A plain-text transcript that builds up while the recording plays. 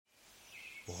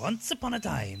Once upon a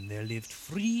time there lived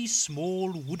 3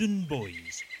 small wooden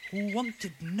boys who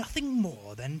wanted nothing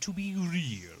more than to be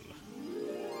real.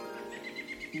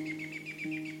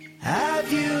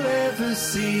 Have you ever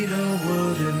seen a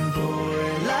wooden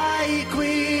boy like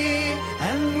we?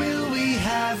 And will we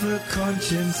have a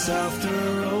conscience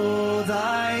after all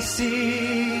I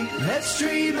see? Let's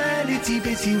dream an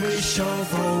itty-bitty wish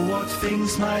of what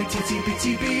things might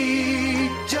itty-bitty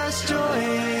be. Just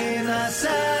join us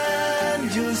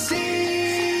and you'll see.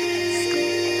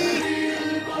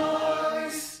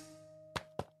 Boys.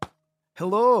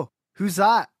 Hello, who's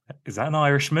that? Is that an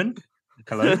Irishman?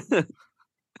 Hello?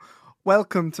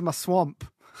 Welcome to my swamp.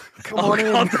 Come on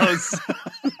in.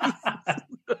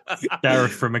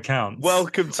 Gareth from Accounts.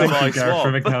 Welcome to Thank my you, Gareth swamp.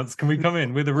 from Accounts. Can we come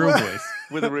in? We're the real boys.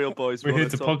 We're the real boys. We're We here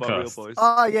wanna to talk about real podcast. boys.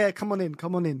 Oh, yeah, come on in.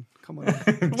 What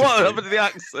happened to the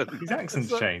accent? His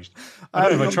accent's changed. I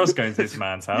don't know if I trust going to this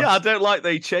man's house. Yeah, I don't like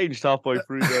they changed halfway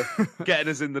through the getting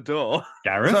us in the door.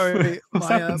 Gareth? Sorry, What's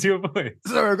happened to your voice?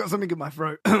 Sorry, I've got something in my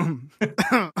throat.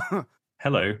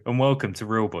 Hello and welcome to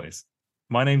Real Boys.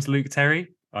 My name's Luke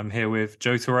Terry. I'm here with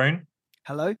Joe Torone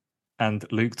Hello. and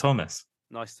Luke Thomas.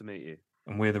 Nice to meet you.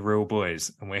 And we're the Real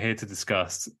Boys. And we're here to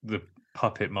discuss the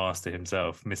puppet master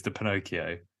himself, Mr.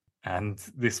 Pinocchio. And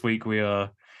this week we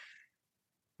are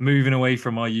moving away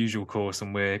from our usual course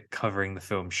and we're covering the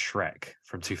film Shrek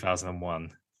from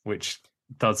 2001, which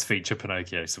does feature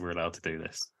Pinocchio, so we're allowed to do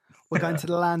this. We're going to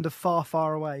the land of far,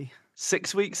 far away.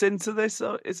 6 weeks into this,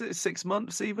 is it 6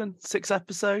 months even? 6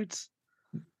 episodes?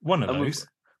 One of And those.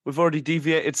 We've already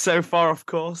deviated so far off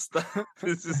course that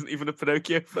this isn't even a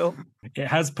Pinocchio film. It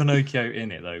has Pinocchio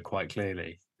in it, though, quite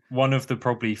clearly. One of the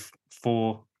probably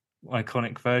 4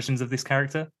 iconic versions of this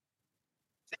character.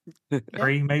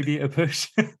 3, maybe at a push.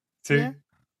 2. Yeah.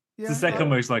 It's the second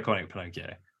most iconic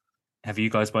Pinocchio. Have you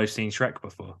guys both seen Shrek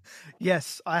before?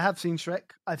 Yes, I have seen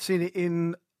Shrek. I've seen it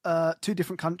in 2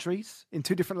 different countries, in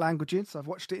 2 different languages. I've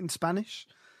watched it in Spanish.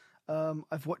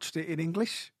 I've watched it in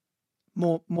English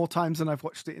more times than I've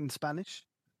watched it in Spanish.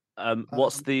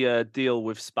 What's the deal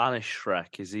with Spanish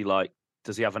Shrek? Is he like,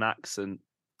 does he have an accent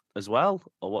as well?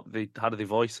 Or how do they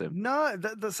voice him? No,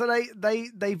 so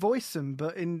they voice them,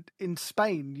 but in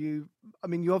Spain, you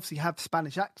obviously have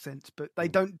Spanish accents, but they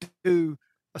don't do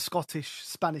a Scottish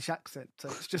Spanish accent. So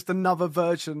it's just another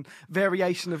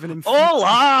variation of an.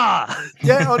 Hola!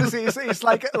 Yeah, honestly, it's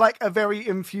like a very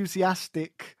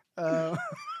enthusiastic, an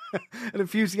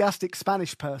enthusiastic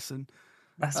Spanish person.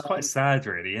 That's quite sad,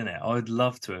 really, isn't it? I would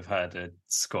love to have had a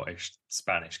Scottish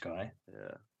Spanish guy.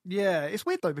 Yeah. Yeah, it's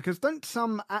weird though, because don't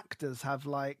some actors have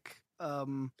like,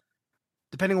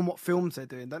 depending on what films they're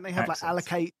doing, don't they have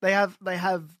Accents. they have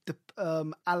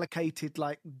allocated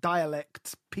like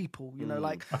dialect people, you know,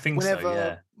 like I think whenever so,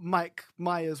 yeah. Mike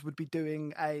Myers would be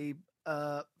doing a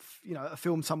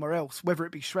film somewhere else, whether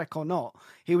it be Shrek or not,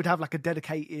 he would have like a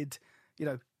dedicated,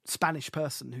 Spanish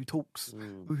person who talks,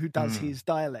 who does his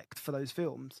dialect for those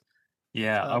films.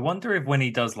 Yeah, I wonder if when he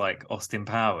does like Austin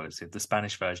Powers, if the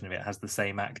Spanish version of it has the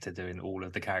same actor doing all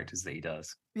of the characters that he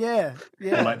does. Yeah.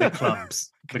 Or like the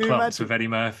Clumps. Can you imagine? With Eddie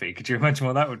Murphy. Could you imagine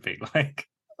what that would be like?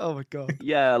 Oh my god.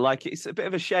 Yeah, like it's a bit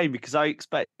of a shame because I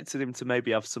expected him to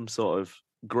maybe have some sort of.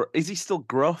 Is he still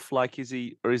gruff? Like, is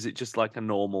he, or is it just like a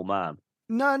normal man?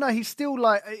 No, he's still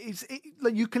like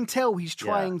like you can tell he's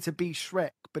trying to be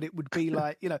Shrek, but it would be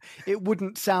like it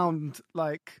wouldn't sound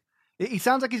like he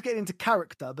sounds like he's getting into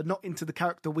character, but not into the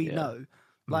character we know.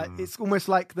 Like it's almost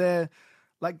like they're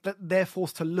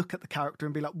forced to look at the character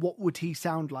and be like, what would he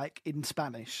sound like in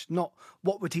Spanish? Not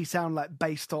what would he sound like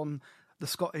based on the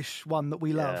Scottish one that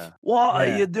we love. What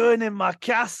are you doing in my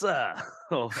casa?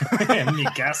 Mi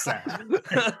casa.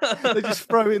 They just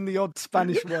throw in the odd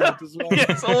Spanish word as well. Yeah,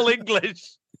 it's all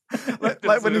English.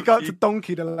 like when you go up to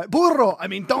donkey, they're like, burro, I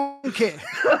mean donkey.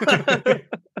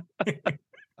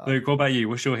 Luke, what about you?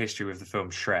 What's your history with the film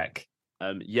Shrek?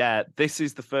 This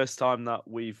is the first time that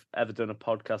we've ever done a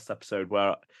podcast episode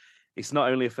where it's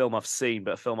not only a film I've seen,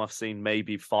 but a film I've seen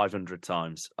maybe 500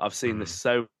 times. I've seen this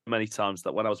so many times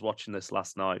that when I was watching this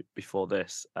last night before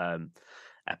this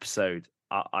episode,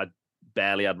 I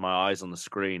barely had my eyes on the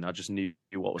screen. I just knew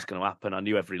what was going to happen. I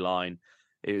knew every line.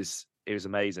 It was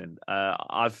amazing.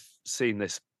 I've seen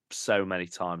this so many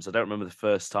times. I don't remember the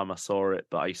first time I saw it,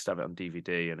 but I used to have it on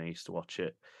DVD and I used to watch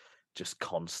it just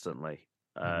constantly.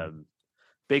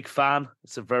 Big fan.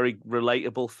 It's a very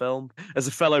relatable film. As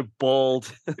a fellow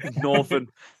bald northern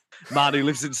man who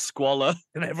lives in squalor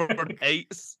and everyone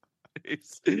hates,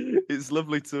 it's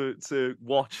lovely to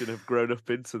watch and have grown up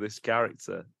into this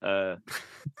character. But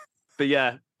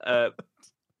yeah,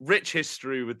 rich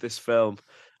history with this film.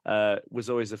 Was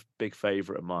always a big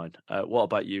favourite of mine. What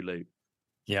about you, Luke?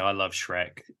 Yeah, I love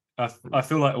Shrek. I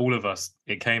feel like all of us,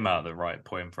 it came out at the right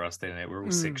point for us, didn't it? We're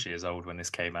all 6 years old when this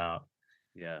came out.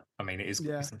 Yeah. I mean, it's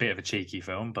a bit of a cheeky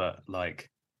film, but like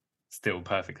still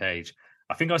perfect age.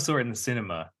 I think I saw it in the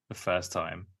cinema the first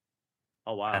time.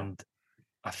 Oh, wow. And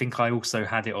I think I also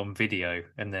had it on video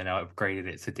and then I upgraded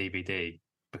it to DVD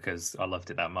because I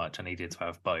loved it that much. I needed to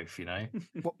have both, you know?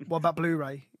 What about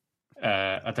Blu-ray?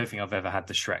 I don't think I've ever had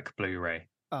the Shrek Blu-ray.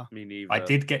 Oh. Me neither. I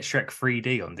did get Shrek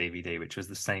 3D on DVD, which was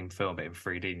the same film but in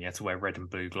 3D, and you had to wear red and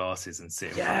blue glasses and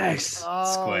sit in front of a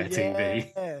square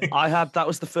TV. I had that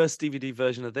was the first DVD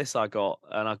version of this I got,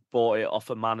 and I bought it off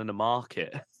a man in a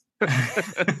market.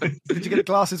 Did you get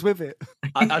glasses with it?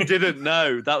 I didn't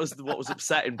know. That was what was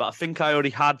upsetting, but I think I already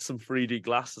had some 3D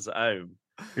glasses at home.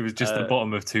 It was just the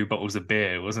bottom of 2 bottles of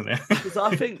beer, wasn't it? Because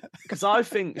I think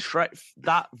Shrek,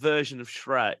 that version of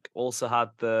Shrek, also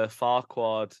had the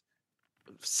Farquaad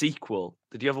sequel.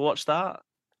 Did you ever watch that?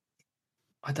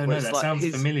 I don't know. That sounds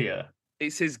familiar.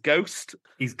 It's his Ghost.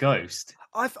 He's Ghost.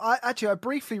 I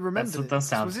briefly remembered it. Does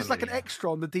sound was this like an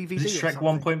extra on the DVD? Was it Shrek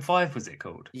 1.5? Was it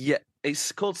called? Yeah,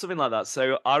 it's called something like that.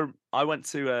 So I went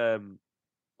to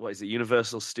what is it,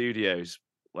 Universal Studios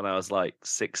when I was like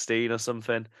 16 or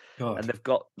something. God. And they've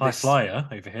got High flyer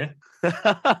over here.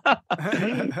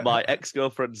 My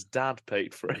ex-girlfriend's dad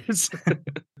paid for it.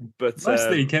 But nice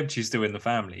that he kept you still in the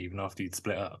family even after you'd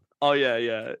split up. Oh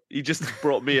yeah. He just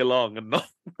brought me along and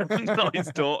not his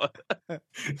daughter.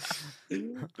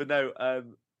 But no,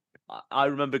 I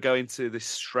remember going to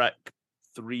this Shrek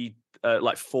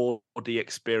 4D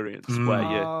experience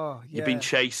where you're being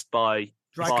chased by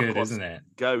good, isn't it?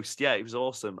 Ghost. Yeah, it was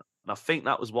awesome. And I think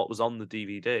that was what was on the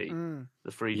DVD,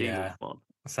 the 3D one.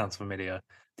 That sounds familiar.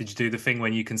 Did you do the thing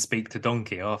when you can speak to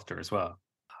Donkey after as well?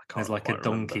 There's like a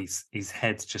donkey, his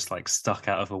head's just like stuck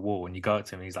out of a wall, and you go up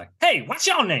to him and he's like, "Hey, what's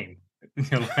your name?"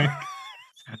 And you're like,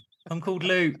 "I'm called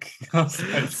Luke." I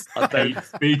don't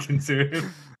speaking to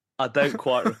him. I don't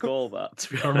quite recall that.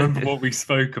 I remember what we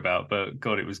spoke about, but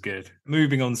God, it was good.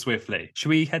 Moving on swiftly. Should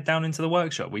we head down into the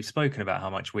workshop? We've spoken about how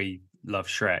much we love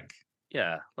Shrek.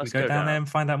 Yeah, let's go down there and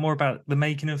find out more about the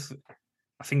making of.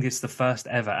 I think it's the first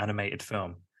ever animated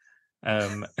film.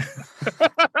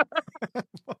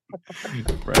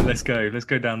 Right, let's go. Let's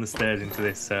go down the stairs into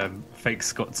this fake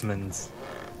Scotsman's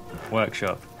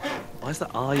workshop. Why is there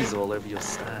eyes all over your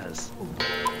stairs?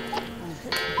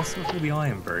 What's with all the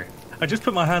iron, bro? I just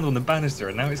put my hand on the banister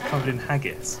and now it's covered in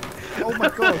haggis. Oh my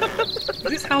god! Is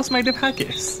this house made of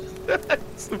haggis?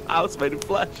 It's a house made of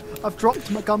flesh. I've dropped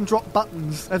my gumdrop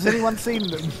buttons. Has anyone seen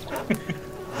them?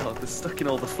 Oh, they're stuck in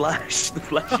all the flesh, the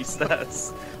fleshy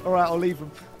stairs. All right, I'll leave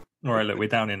them. All right, look, we're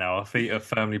down here now. Our feet are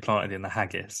firmly planted in the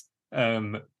haggis.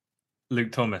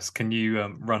 Luke Thomas, can you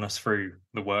run us through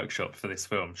the workshop for this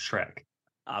film, Shrek?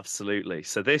 Absolutely.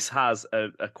 So this has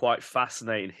a quite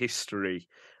fascinating history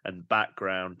and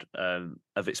background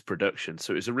of its production.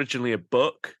 So it was originally a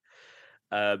book,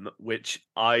 which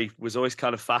I was always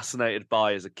kind of fascinated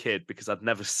by as a kid because I'd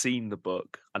never seen the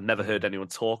book. I'd never heard anyone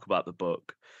talk about the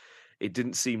book. It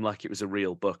didn't seem like it was a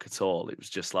real book at all. It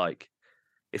was just like,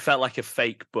 it felt like a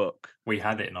fake book. We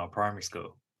had it in our primary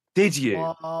school. Did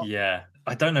you? Yeah.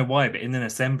 I don't know why, but in an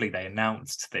assembly they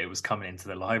announced that it was coming into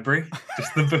the library.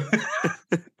 Just the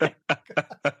book.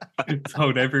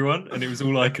 Told everyone, and it was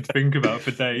all I could think about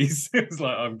for days. It was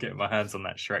like, I'm getting my hands on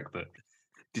that Shrek book.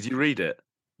 Did you read it?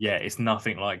 Yeah, it's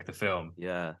nothing like the film.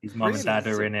 Yeah. His mum and dad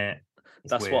are in it.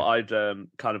 That's weird. What I'd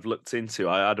kind of looked into.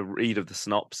 I had a read of the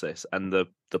synopsis, and the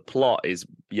plot is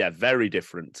very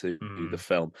different to the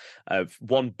film.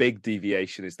 One big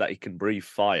deviation is that he can breathe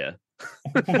fire,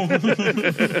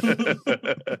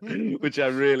 which I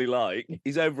really like.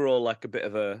 He's overall like a bit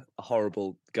of a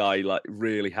horrible guy, like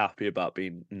really happy about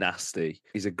being nasty.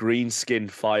 He's a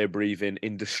green-skinned, fire-breathing,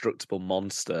 indestructible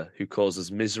monster who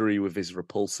causes misery with his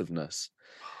repulsiveness.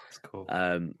 That's cool.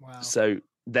 Wow. So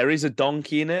there is a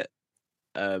donkey in it.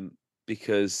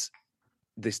 Because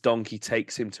this donkey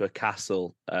takes him to a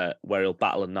castle where he'll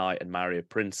battle a knight and marry a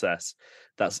princess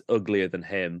that's uglier than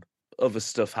him. Other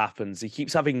stuff happens. He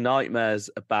keeps having nightmares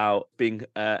about being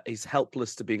he's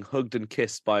helpless to being hugged and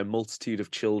kissed by a multitude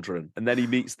of children. And then he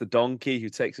meets the donkey who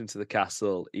takes him to the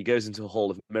castle. He goes into a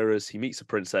hall of mirrors. He meets a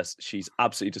princess. She's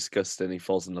absolutely disgusting. He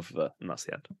falls in love with her, and that's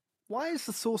the end. Why is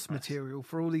the source material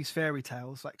for all these fairy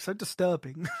tales like so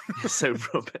disturbing? It's so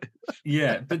rubbish.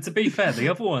 Yeah, but to be fair, the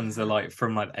other ones are like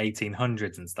from like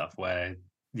 1800s and stuff where,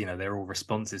 you know, they're all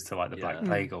responses to like the Black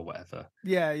Plague or whatever.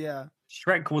 Yeah.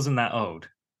 Shrek wasn't that old.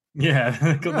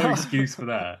 Yeah, got no excuse for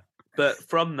that. But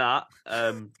from that,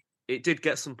 it did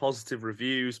get some positive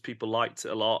reviews. People liked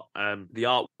it a lot. The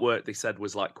artwork they said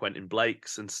was like Quentin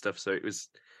Blake's and stuff. So it was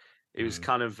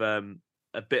kind of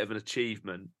a bit of an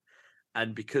achievement,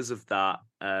 and because of that,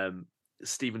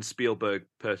 Steven Spielberg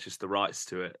purchased the rights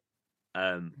to it,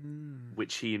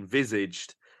 which he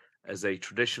envisaged as a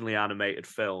traditionally animated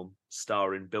film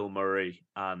starring Bill Murray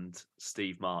and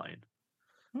Steve Martin,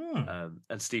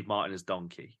 and Steve Martin as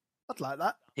Donkey. I'd like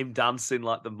that. Him dancing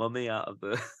like the mummy out of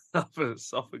the out of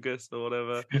esophagus or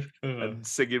whatever, and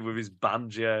singing with his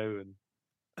banjo and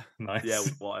Nice. yeah,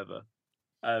 whatever.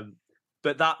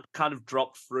 But that kind of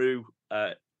dropped through.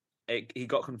 He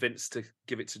got convinced to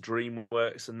give it to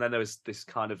DreamWorks, and then there was this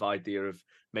kind of idea of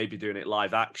maybe doing it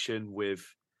live action with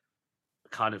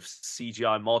kind of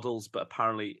CGI models. But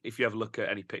apparently, if you ever look at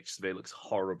any pictures of it, it looks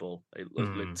horrible. It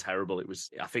looked terrible.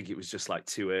 I think it was just like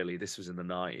too early. This was in the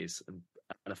 90s, and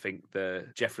I think the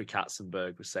Jeffrey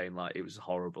Katzenberg was saying like it was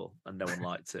horrible and no one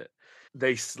liked it.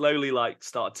 They slowly like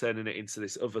started turning it into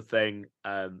this other thing,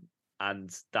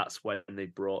 and that's when they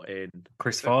brought in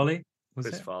Chris Farley.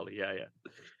 Farley, yeah.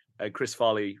 And Chris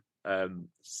Farley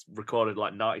recorded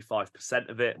like 95%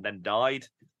 of it and then died.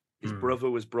 His brother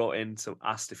was brought in, so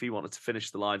asked if he wanted to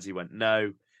finish the lines. He went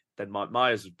no. Then Mike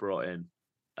Myers was brought in,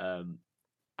 and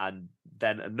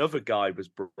then another guy was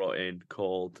brought in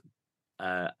called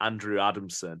Andrew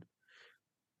Adamson,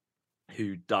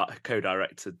 who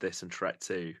co-directed this and Shrek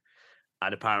 2.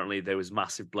 And apparently there was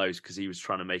massive blows because he was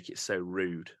trying to make it so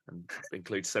rude and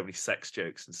include so many sex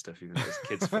jokes and stuff, even though it's a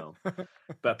kids' film. But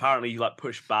apparently he like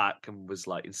pushed back and was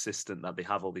like insistent that they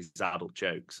have all these adult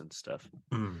jokes and stuff.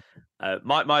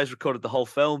 Mike Myers recorded the whole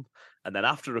film, and then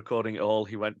after recording it all,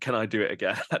 he went, "Can I do it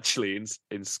again?" Actually,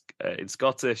 in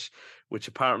Scottish, which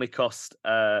apparently cost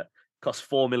 $4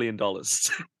 million to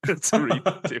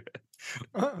redo it.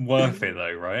 Worth it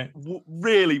though, right?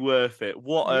 Really worth it.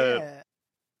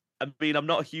 I mean, I'm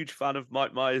not a huge fan of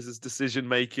Mike Myers' decision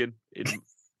making in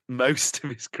most of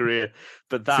his career,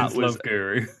 but that Since was Love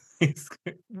Guru.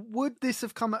 Would this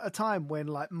have come at a time when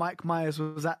like Mike Myers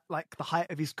was at like the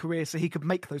height of his career, so he could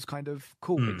make those kind of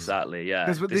calls? Exactly,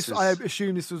 yeah. Because I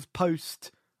assume this was post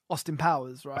Austin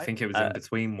Powers, right? I think it was in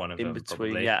between one of them. In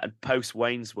between, probably. yeah, and post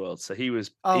Wayne's World. So he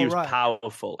was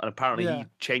powerful, and apparently he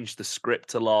changed the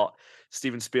script a lot.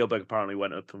 Steven Spielberg apparently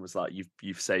went up and was like,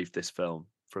 "You've saved this film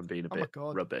from being a bit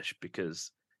rubbish,"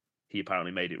 because he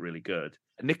apparently made it really good.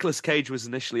 Nicolas Cage was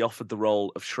initially offered the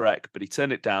role of Shrek, but he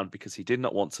turned it down because he did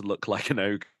not want to look like an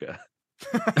ogre.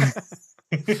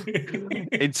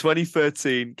 In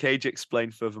 2013, Cage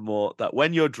explained furthermore that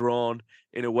when you're drawn,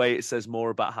 in a way, it says more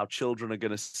about how children are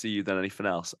going to see you than anything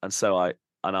else, and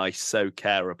I so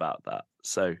care about that.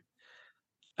 So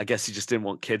I guess he just didn't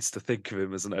want kids to think of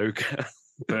him as an ogre.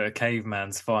 But a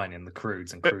caveman's fine in the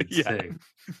Croods and Croods too.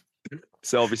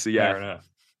 So obviously, Fair enough.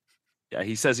 Yeah,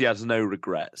 he says he has no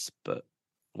regrets, but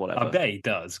whatever. I bet he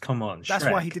does. Come on, that's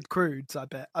Shrek. why he did Croods. I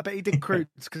bet he did Croods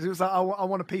because it was like, I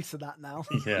want a piece of that now.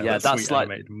 Yeah, that's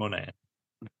like money.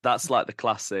 That's like the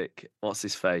classic. What's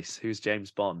his face? Who's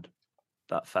James Bond?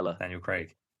 That fella. Daniel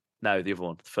Craig. No, the other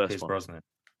one. The first Pierce one. Brosnan.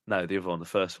 No, the other one. The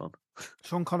first one.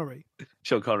 Sean Connery.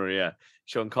 Sean Connery. Yeah,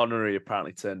 Sean Connery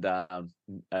apparently turned down.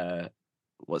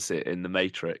 What's it in the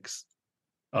Matrix?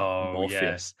 Oh,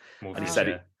 Morpheus. Yeah. And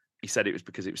he said it was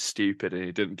because it was stupid and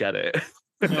he didn't get it.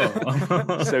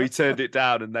 Oh. So he turned it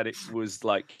down, and then it was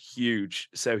like huge.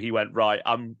 So he went, right,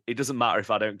 it doesn't matter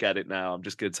if I don't get it now. I'm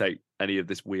just going to take any of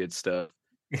this weird stuff.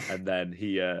 And then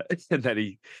he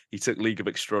took League of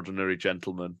Extraordinary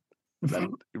Gentlemen,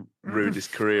 then ruined his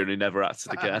career, and he never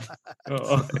acted again.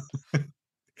 Oh.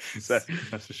 So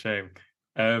that's a shame.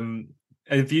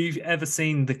 Have you ever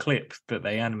seen the clip that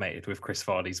they animated with Chris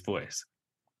Farley's voice?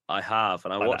 I have,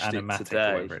 and I watched it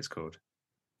today. Whatever it's called.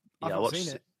 Yeah, I watched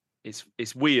seen it.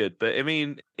 It's weird, but I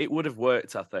mean, it would have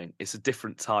worked. I think it's a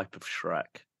different type of Shrek.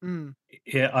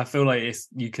 Yeah, I feel like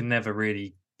you can never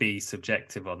really be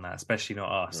subjective on that, especially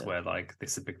not us, where like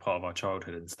this is a big part of our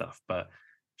childhood and stuff. But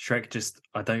Shrek,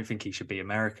 I don't think he should be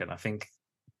American. I think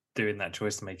doing that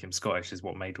choice to make him Scottish is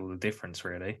what made all the difference,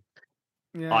 really.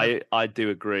 Yeah. I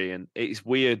do agree, and it's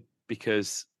weird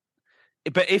because,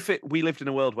 but if we lived in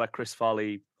a world where Chris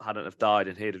Farley hadn't have died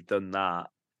and he'd have done that,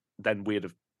 then we'd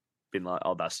have been like,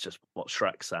 oh, that's just what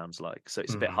Shrek sounds like. So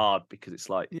it's a bit hard because it's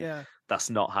like, that's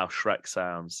not how Shrek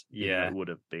sounds. Yeah, it would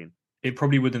have been. It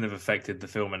probably wouldn't have affected the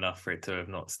film enough for it to have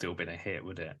not still been a hit,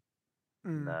 would it?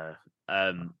 No.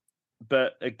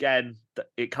 But again,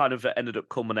 it kind of ended up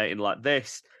culminating like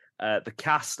this. The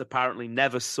cast apparently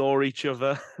never saw each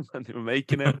other when they were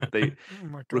making it. They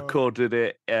recorded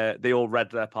it. They all read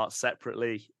their parts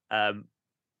separately. But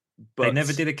they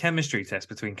never did a chemistry test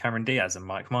between Cameron Diaz and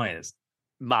Mike Myers.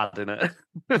 Mad, innit?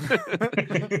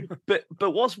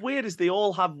 But what's weird is they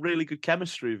all have really good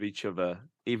chemistry with each other,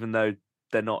 even though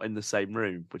they're not in the same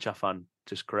room, which I find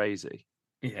just crazy.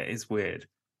 Yeah, it's weird.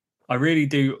 I really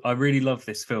do. I really love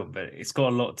this film, but it's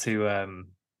got a lot to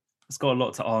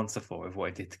answer for with what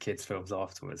it did to kids' films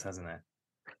afterwards, hasn't it?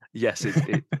 Yes,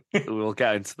 we'll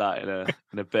get into that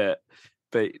in a bit.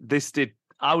 But this did.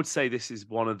 I would say this is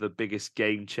one of the biggest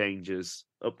game changers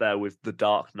up there with The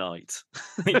Dark Knight.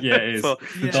 Yeah, it is. For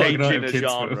The Dark Knight changing of a kids'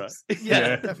 genre. films.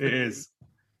 Yeah, it is.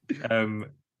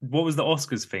 What was the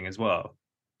Oscars thing as well?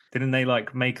 Didn't they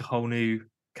like make a whole new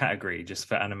category just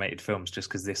for animated films just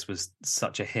because this was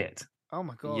such a hit? Oh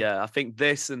my god. Yeah, I think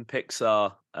this and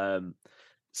Pixar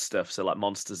stuff, so like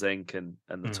Monsters Inc. and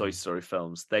the Toy Story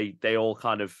films, they all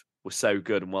kind of were so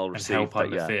good and well And received. Help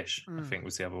I'm a Fish, I think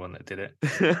was the other one that did it.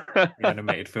 The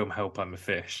animated film Help I'm a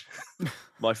Fish.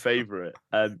 My favourite.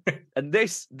 And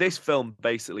this film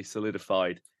basically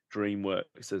solidified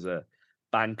DreamWorks as a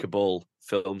bankable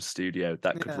film studio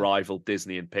that could rival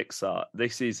Disney and Pixar.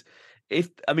 This is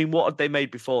what had they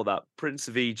made before that? Prince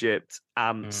of Egypt,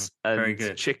 Ants,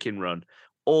 and Chicken Run.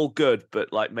 All good,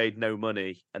 but like made no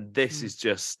money. And this is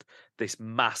just this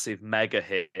massive mega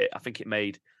hit. I think it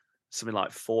made something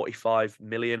like 45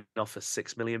 million off a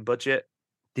 6 million budget.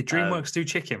 Did DreamWorks do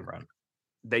Chicken Run?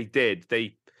 They did.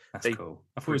 That's they cool.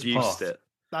 I thought produced it.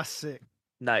 That's sick.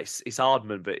 No, it's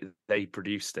Aardman, but they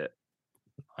produced it.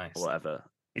 Nice. Or whatever.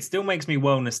 It still makes me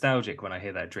well nostalgic when I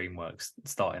hear that DreamWorks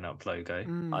starting up logo.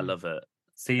 I love it.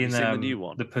 Seeing the new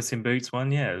one, the Puss in Boots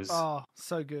one, yeah, it was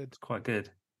so good. It's quite good.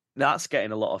 That's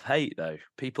getting a lot of hate though.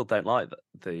 People don't like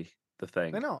the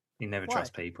thing. They're not. You never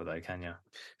trust people though, can you?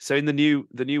 So in the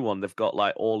new one, they've got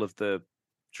like all of the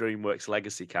DreamWorks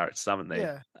legacy characters, haven't they?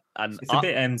 Yeah. And it's a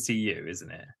bit MCU, isn't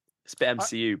it? It's a bit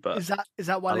MCU, but is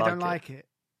that why they don't like it?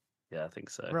 Yeah, I think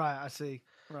so. Right, I see.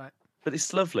 Right. But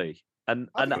it's lovely, and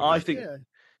I think.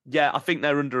 Yeah, I think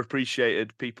they're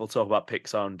underappreciated. People talk about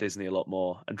Pixar and Disney a lot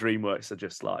more, and DreamWorks are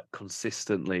just like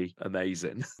consistently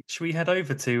amazing. Should we head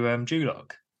over to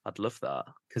Julock? I'd love that.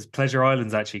 Because Pleasure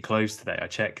Island's actually closed today. I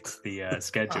checked the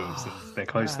schedules and they're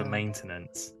closed for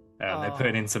maintenance. They're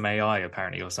putting in some AI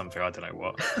apparently or something. I don't know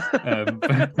what.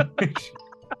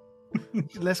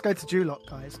 Let's go to Julock,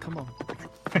 guys. Come on.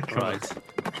 Right.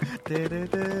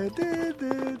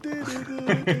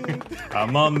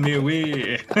 I'm on my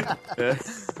way.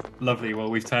 Lovely. Well,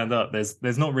 we've turned up.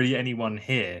 There's not really anyone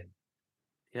here.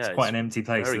 Yeah, it's quite an empty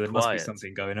place, so there must be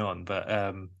something going on.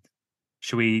 But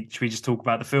should we just talk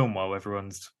about the film while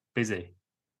everyone's busy?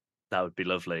 That would be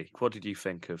lovely. What did you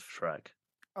think of Shrek?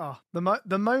 Oh, the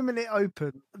moment it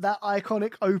opened, that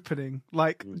iconic opening,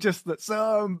 like just that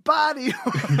somebody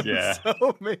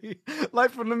saw me.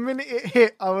 Like from the minute it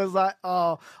hit, I was like,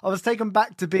 I was taken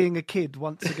back to being a kid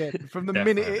once again. From the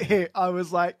minute it hit, I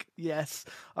was like, yes,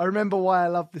 I remember why I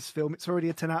love this film. It's already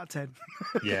a 10 out of 10.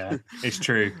 Yeah, it's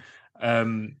true.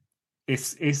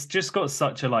 It's just got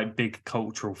such a like big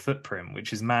cultural footprint,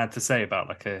 which is mad to say about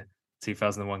like a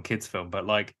 2001 kids film. But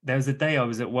like, there was a day I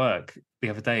was at work the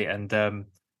other day, and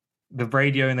the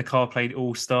radio in the car played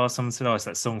All Star. Someone said, "Oh, it's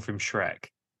that song from Shrek."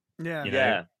 Yeah, you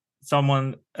know?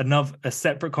 Someone, a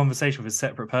separate conversation with a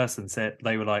separate person said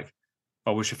they were like,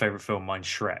 "Oh, what's your favorite film?" Mine,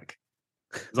 Shrek.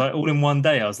 It was like all in one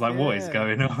day. I was like, "What is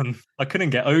going on?" I couldn't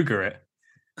get over it.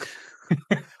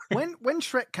 When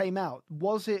Shrek came out,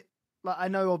 was it like, I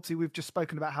know obviously we've just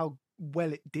spoken about how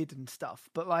well it did and stuff,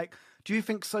 but like, do you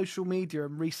think social media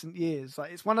in recent years,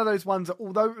 like, it's one of those ones that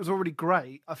although it was already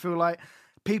great, I feel like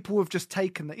people have just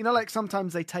taken that, like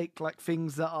sometimes they take like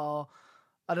things that are,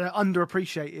 I don't know,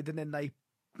 underappreciated, and then they,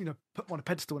 put them on a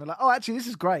pedestal and they're like, oh, actually this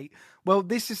is great. Well,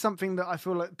 this is something that I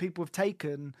feel like people have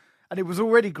taken and it was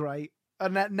already great,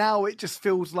 and that now it just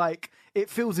feels like it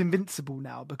feels invincible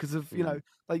now because of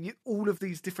all of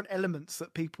these different elements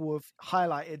that people have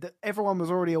highlighted that everyone was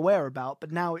already aware about,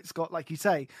 but now it's got, like you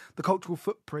say, the cultural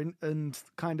footprint and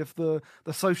kind of the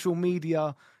social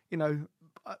media,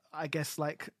 I guess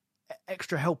like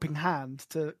extra helping hand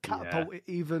to catapult it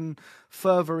even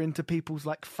further into people's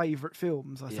like favorite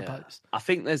films, I suppose. I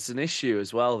think there's an issue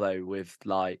as well though with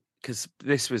like, because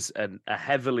this was a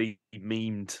heavily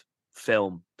memed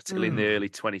film, particularly in the early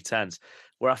 2010s,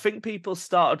 where I think people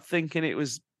started thinking it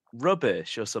was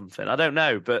rubbish or something. I don't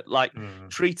know, but like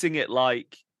treating it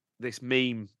like this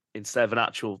meme instead of an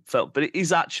actual film. But it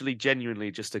is actually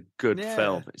genuinely just a good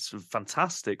film. It's a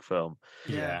fantastic film.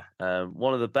 Yeah.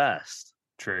 One of the best.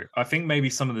 True. I think maybe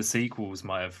some of the sequels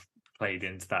might have played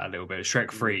into that a little bit.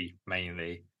 Shrek 3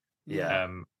 mainly.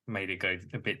 Made it go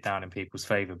a bit down in people's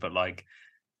favor, but like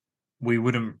we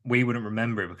wouldn't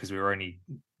remember it because we were only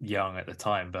young at the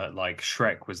time, but like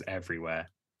Shrek was everywhere.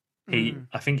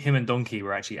 I think him and Donkey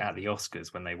were actually at the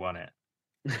Oscars when they won it.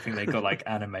 I think they got like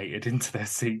animated into their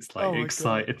seats, like Oh my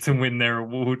excited to win their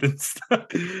award and stuff.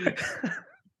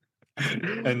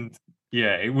 And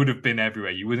yeah, it would have been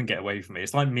everywhere. You wouldn't get away from it.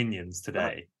 It's like Minions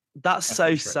today. That's That's so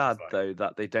what Shrek was sad, like. though,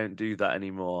 that they don't do that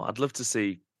anymore. I'd love to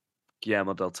see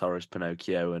Guillermo del Toro's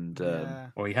Pinocchio and Yeah.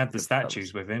 Well, he had the Goodfellas.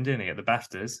 statues with him, didn't he, at the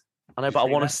BAFTAs? I know, Did but I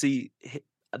you want to see see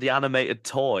the animated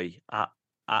toy at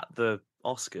the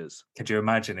Oscars. Could you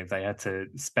imagine if they had to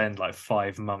spend like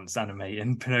 5 months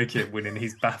animating Pinocchio winning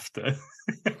his BAFTA?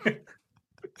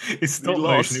 It's stop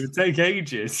lost. motion. It would take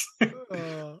ages.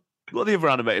 What are the other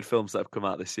animated films that have come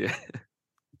out this year?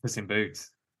 Puss in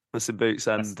Boots. Puss in Boots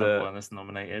and That's the one that's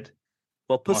nominated.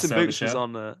 well, Puss in Marcel the Boots was Shell.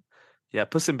 on.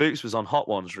 Puss in Boots was on Hot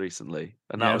Ones recently,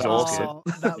 and that Yeah, was that was awesome. Oh,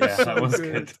 that was Yeah, so that was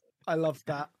good. good. I loved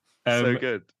that. So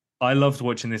good. I loved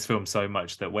watching this film so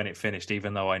much that when it finished,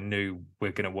 even though I knew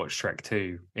we're going to watch Shrek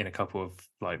 2 in a couple of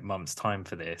like months' time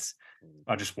for this,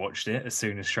 I just watched it as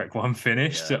soon as Shrek 1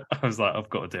 finished. Yeah. I was like, I've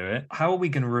got to do it. How are we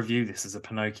going to review this as a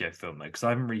Pinocchio film, though? Because I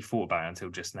haven't really thought about it until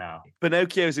just now.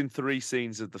 Pinocchio's in 3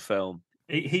 scenes of the film.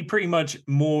 He pretty much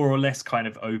more or less kind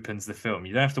of opens the film.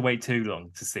 You don't have to wait too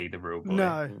long to see the real boy.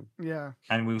 No, yeah.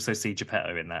 And we also see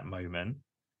Geppetto in that moment.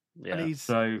 Yeah.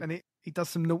 And he does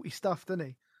some naughty stuff, doesn't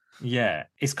he? Yeah,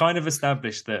 it's kind of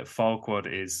established that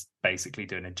Farquaad is basically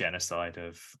doing a genocide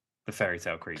of the fairy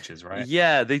tale creatures, right?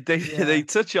 Yeah, they Yeah. they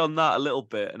touch on that a little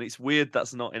bit, and it's weird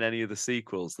that's not in any of the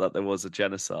sequels that there was a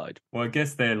genocide. Well, I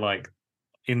guess they're like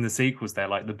in the sequels, they're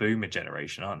like the boomer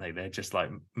generation, aren't they? They're just like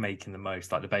making the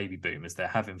most, like the baby boomers. They're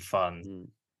having fun.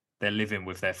 They're living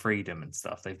with their freedom and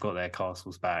stuff. They've got their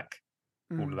castles back,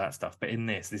 all of that stuff. But in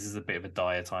this is a bit of a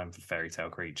dire time for fairy tale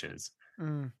creatures.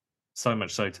 So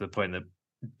much so to the point that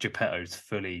Geppetto's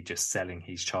fully just selling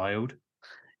his child.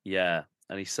 Yeah,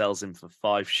 and he sells him for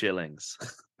 5 shillings.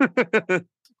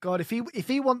 God, if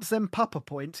he wants them pupper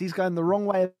points, he's going the wrong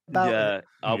way about it.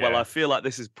 Well, Yeah. I feel like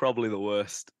this is probably the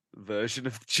worst version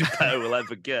of Geppetto we'll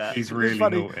ever get. He's really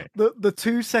funny. naughty. The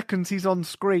 2 seconds he's on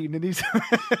screen and he's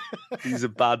He's a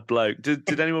bad bloke.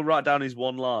 Did anyone write down his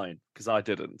one line? Because I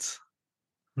didn't.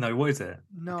 No, what is it?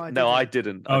 No, I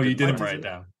didn't. Oh, you didn't I write it didn't.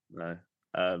 down.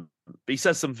 No. But he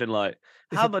says something like,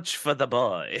 "How much for the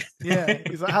boy?" Yeah,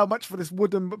 he's like, how much for this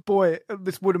wooden boy,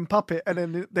 this wooden puppet?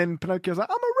 And then Pinocchio's like,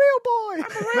 I'm a real boy.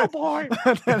 I'm a real boy.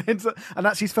 and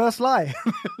that's his first lie.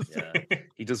 Yeah.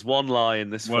 He does one lie in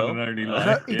this One film. and only No,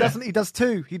 lie. he Yeah. doesn't. He does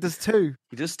 2. He does 2.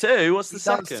 He does 2. What's the He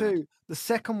second? does 2. The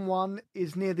second one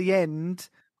is near the end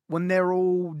when they're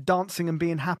all dancing and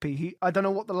being happy. I don't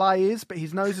know what the lie is, but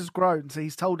his nose has grown, so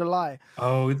he's told a lie.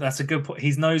 Oh, that's a good point.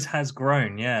 His nose has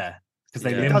grown, yeah. Because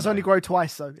they Yeah. It limbo. does only grow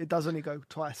twice, though. It does only go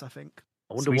twice, I think.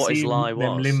 I So wonder we what his see lie them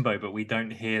was. limbo, but we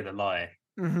don't hear the lie.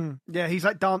 Yeah, he's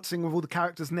like dancing with all the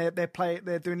characters, and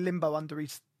they're doing limbo under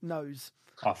his nose.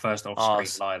 Our first Oh,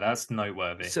 off-screen lie. That's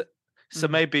noteworthy. So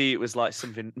maybe it was like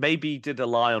something. Maybe he did a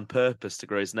lie on purpose to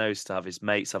grow his nose to have his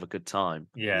mates have a good time.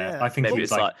 Yeah, Yeah. I think Maybe he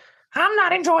it's was like, I'm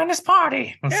not enjoying this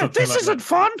party. Or yeah, something this like isn't that.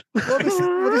 fun. Well,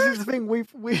 this is the thing.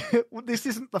 This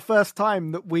isn't the first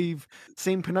time that we've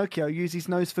seen Pinocchio use his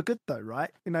nose for good, though, right?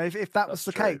 You know, if that was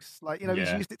That's the true. case, like he's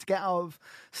Yeah. used it to get out of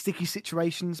sticky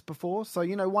situations before. So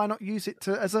why not use it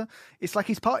it's like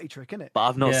his party trick, isn't it? But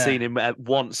I've not Yeah. seen him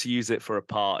once use it for a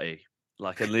party,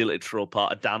 like a literal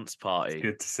a dance party.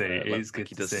 Good to see. It like is good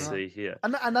he to does see. here.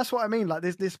 And that's what I mean. Like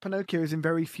this Pinocchio is in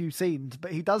very few scenes,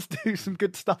 but he does do some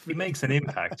good stuff. He makes an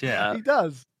impact, yeah. He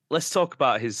does. Let's talk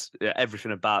about his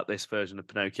everything about this version of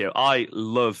Pinocchio. I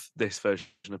love this version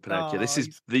of Pinocchio. This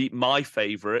is my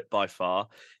favorite by far.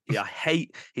 I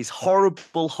hate his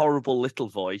horrible little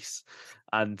voice,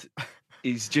 and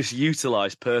he's just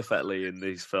utilized perfectly in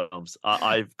these films.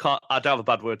 I don't have a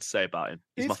bad word to say about him.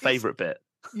 He's my favorite bit.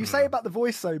 You say about the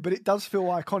voice though, but it does feel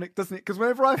iconic, doesn't it? Because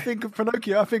whenever I think of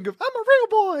Pinocchio, I think of I'm a real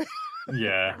boy.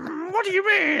 Yeah. What do you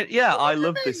mean? Yeah, I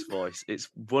love this voice. It's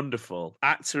wonderful.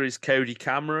 Actor is Cody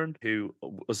Cameron, who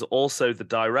was also the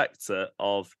director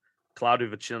of Cloudy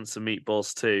with a Chance of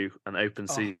Meatballs 2 and Open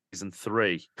Season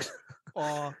 3.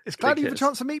 It's Cloudy with a Because-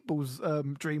 Chance of Meatballs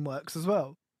DreamWorks as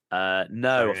well.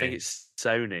 No, I think Really? it's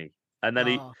Sony. And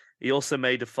then he also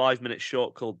made a 5-minute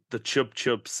short called The Chub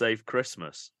Chub Save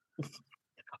Christmas.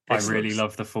 I This really looks-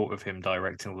 love the thought of him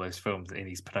directing all those films in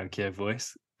his Pinocchio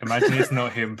voice. Imagine it's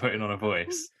not him putting on a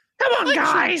voice. Come on,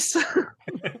 guys!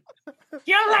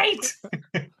 You're late.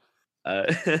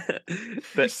 But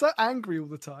He's so angry all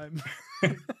the time.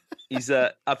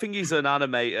 I think he's an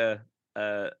animator,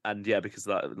 and yeah, because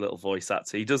of that little voice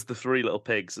actor, he does the 3 Little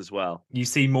Pigs as well. You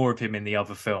see more of him in the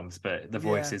other films, but the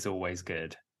voice Yeah. is always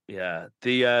good. Yeah,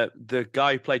 the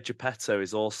guy who played Geppetto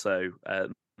is also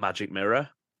Magic Mirror,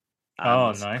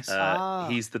 Oh, nice.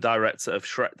 He's the director of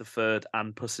Shrek the Third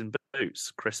and Puss in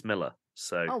Boots, Chris Miller.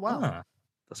 So, Oh wow.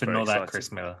 that's But very not exciting. that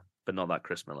Chris Miller. But not that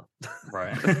Chris Miller.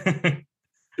 Right.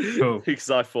 Cool.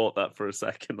 Because I thought that for a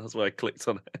second. That's why I clicked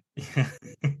on it.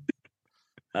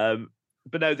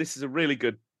 But no, this is a really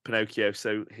good Pinocchio.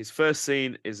 So his first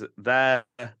scene is there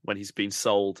when he's been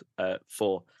sold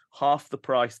for half the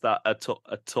price that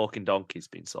a talking donkey's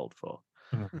been sold for.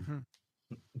 Mm-hmm.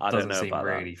 I don't Doesn't know seem about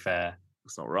really that. fair.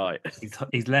 It's not right.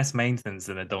 He's less maintenance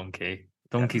than a donkey.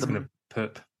 Donkey's going to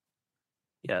poop,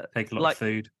 Yeah, take a lot of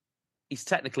food. He's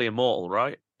technically immortal,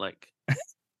 right? Like,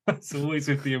 it's always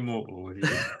with the immortal with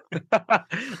you.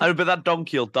 I mean, but that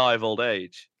donkey will die of old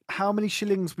age. How many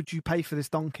shillings would you pay for this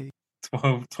donkey?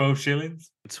 12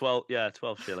 shillings? 12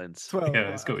 shillings. 12. Yeah,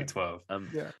 it's got to be 12.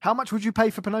 Yeah. How much would you pay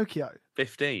for Pinocchio?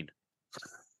 15.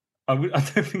 I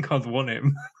don't think I'd want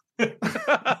him.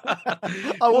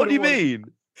 What do you mean?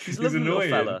 He's a lovely little annoying.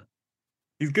 fella.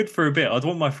 He's good for a bit. I'd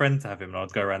want my friend to have him and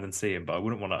I'd go around and see him, but I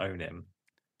wouldn't want to own him.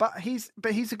 But he's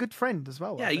a good friend as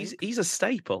well. Yeah, he's a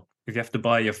staple. If you have to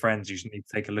buy your friends, you should need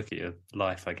to take a look at your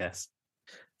life, I guess.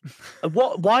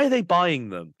 Why are they buying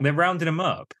them? They're rounding him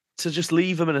up. To just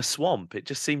leave them in a swamp? It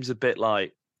just seems a bit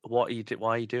like, why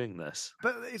are you doing this?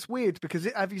 But it's weird because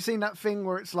have you seen that thing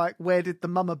where it's like, where did the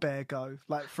mama bear go?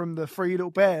 Like from the Three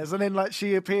Little Bears, and then like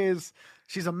she appears,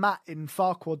 she's a mat in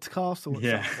Farquaad's castle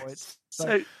at some point.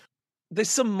 So there's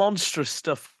some monstrous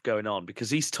stuff going on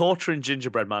because he's torturing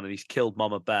Gingerbread Man and he's killed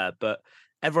Mama Bear, but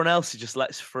everyone else he just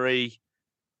lets free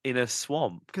in a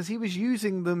swamp. Because he was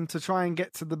using them to try and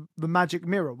get to the magic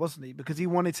mirror, wasn't he? Because he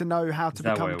wanted to know how to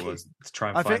become king. Was to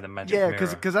try and find the magic mirror. Yeah,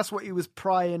 because that's what he was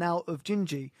prying out of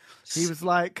Gingy. He was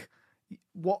like,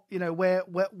 "What? You know,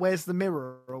 where's the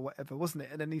mirror or whatever?" Wasn't it?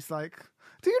 And then he's like,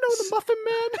 "Do you know the Muffin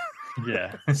Man?"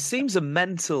 Yeah, seems a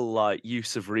mental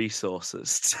use of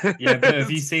resources. Yeah, but have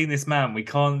you seen this man? We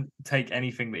can't take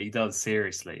anything that he does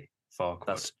seriously. Farquaad.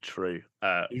 That's true.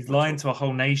 He's lying to a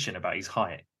whole nation about his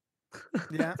height.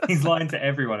 Yeah, he's lying to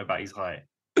everyone about his height.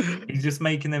 He's just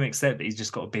making them accept that he's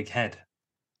just got a big head.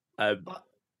 But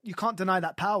you can't deny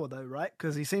that power, though, right?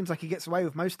 Because he seems like he gets away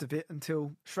with most of it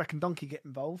until Shrek and Donkey get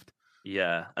involved.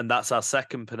 Yeah, and that's our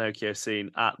second Pinocchio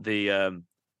scene at the I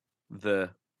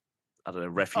don't know,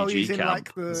 refugee camp. In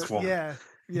like the swamp.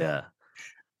 Yeah.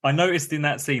 I noticed in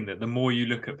that scene that the more you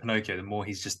look at Pinocchio, the more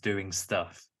he's just doing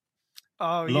stuff.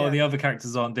 Oh, a lot of the other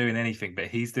characters aren't doing anything, but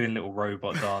he's doing little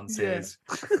robot dances,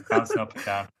 bouncing up and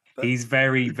down. He's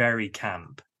very, very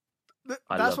camp.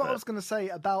 That's what I was going to say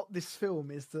about this film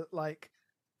is that, like,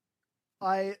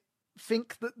 I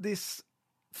think that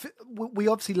we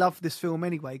obviously love this film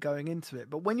anyway going into it,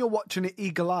 but when you're watching it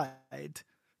eagle-eyed,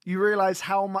 you realize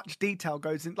how much detail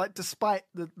goes in. Like, despite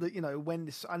the when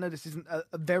this, I know this isn't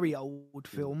a very old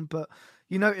film, but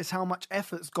you notice how much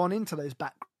effort's gone into those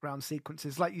background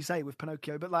sequences, like you say with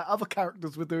Pinocchio. But like other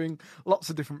characters were doing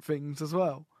lots of different things as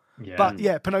well. Yeah. But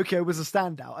yeah, Pinocchio was a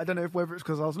standout. I don't know whether it's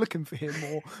because I was looking for him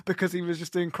or because he was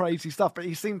just doing crazy stuff. But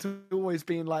he seemed to always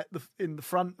be in the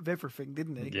front of everything,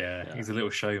 didn't he? Yeah, he's a little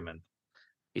showman.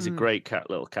 He's a great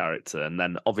little character, and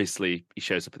then obviously he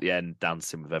shows up at the end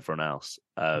dancing with everyone else.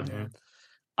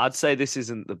 I'd say this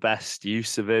isn't the best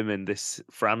use of him in this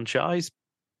franchise,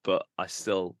 but I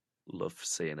still love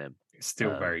seeing him. It's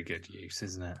still very good use,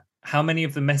 isn't it? How many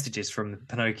of the messages from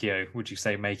Pinocchio would you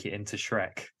say make it into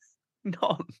Shrek?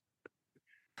 None.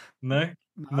 No?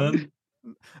 None?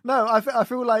 No, I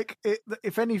feel like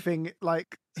if anything,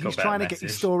 like he's trying to get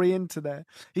his story into there.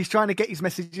 He's trying to get his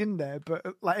message in there, but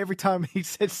like every time he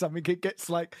says something, he gets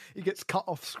cut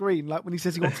off screen. Like when he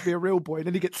says he wants to be a real boy,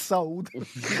 then he gets sold,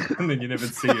 and then you never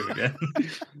see him again.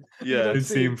 Yeah, don't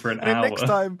see him for an hour.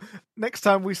 Next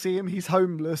time we see him, he's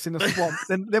homeless in a swamp.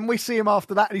 then we see him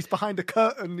after that, and he's behind a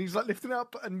curtain. He's like lifting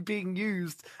up and being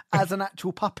used as an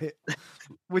actual puppet,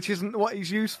 which isn't what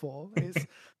he's used for.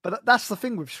 But that's the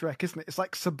thing with Shrek, isn't it? It's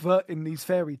like subverting these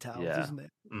fairy tales, isn't it?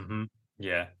 Mm-hmm.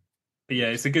 Yeah. But yeah,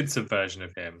 it's a good subversion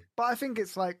of him. But I think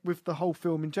it's like with the whole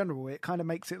film in general, it kind of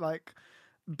makes it like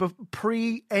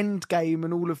pre-Endgame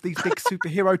and all of these big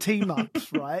superhero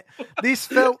team-ups, right? This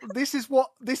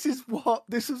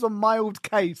is a mild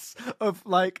case of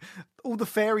like all the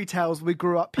fairy tales we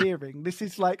grew up hearing. This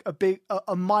is like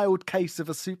a mild case of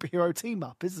a superhero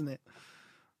team-up, isn't it?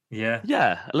 Yeah.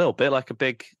 Yeah, a little bit like a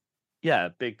big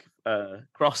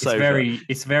crossover.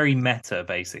 It's very meta,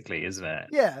 basically, isn't it?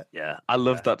 Yeah. Yeah. I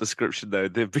love that description though.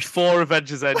 Before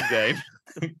Avengers Endgame.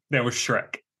 There was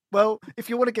Shrek. Well, if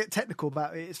you want to get technical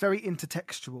about it, it's very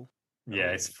intertextual. Yeah,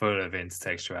 it's full of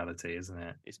intertextuality, isn't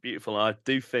it? It's beautiful. I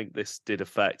do think this did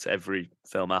affect every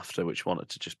film after which wanted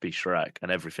to just be Shrek,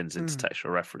 and everything's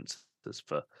intertextual references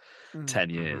for 10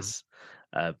 years.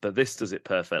 But this does it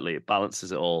perfectly. It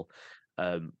balances it all.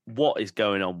 What is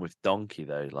going on with Donkey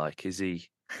though? Like, is he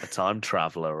a time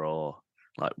traveler, or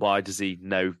like why does he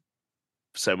know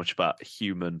so much about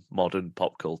human modern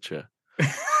pop culture?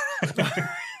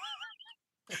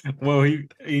 Well,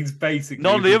 he's basically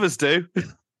None of the others do.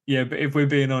 Yeah, but if we're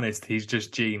being honest, he's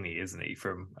just Genie, isn't he,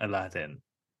 from Aladdin?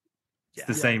 It's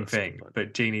the same thing,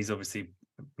 but Genie's obviously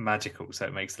magical, so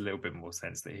it makes a little bit more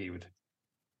sense that he would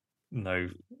know,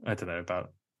 I don't know,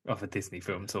 about other Disney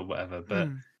films or whatever. But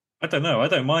I don't know. I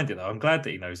don't mind it though. I'm glad that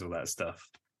he knows all that stuff.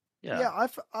 Yeah,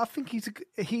 I think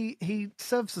he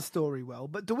serves the story well.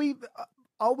 But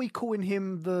are we calling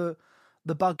him the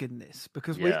bug in this?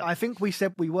 Because I think we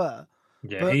said we were.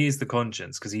 Yeah, but he is the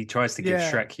conscience because he tries to give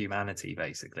Shrek humanity.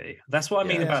 Basically, that's what I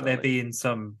mean about there being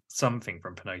something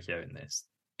from Pinocchio in this.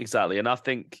 Exactly, and I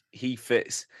think he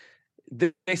fits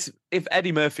this. If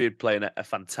Eddie Murphy had played a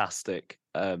fantastic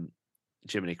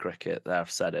Jiminy Cricket, there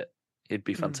I've said it, he'd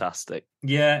be fantastic.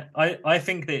 Yeah, I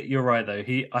think that you're right though.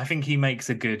 I think he makes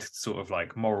a good sort of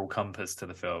like moral compass to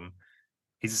the film.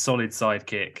 He's a solid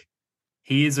sidekick.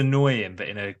 He is annoying, but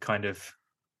in a kind of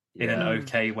in an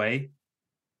okay way.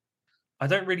 I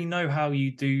don't really know how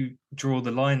you do draw the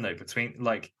line though between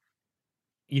like,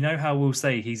 you know how we'll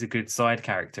say he's a good side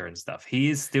character and stuff.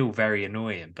 He is still very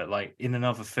annoying, but like in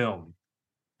another film,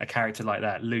 a character like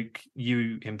that, Luke,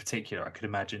 you in particular, I could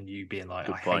imagine you being like,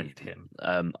 hated him.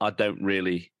 I don't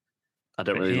really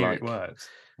like. It works.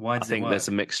 Why does I think it work? there's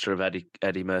a mixture of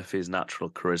Eddie Murphy's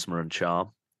natural charisma and charm,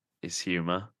 his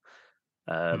humour.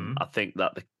 I think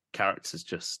that the character's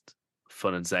just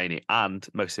fun and zany, and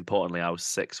most importantly, I was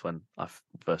 6 when I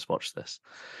first watched this,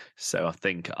 so I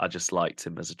think I just liked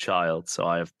him as a child, so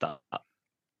I have that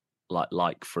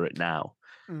like for it now.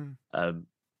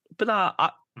 But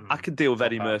I can deal with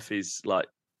Eddie Murphy's like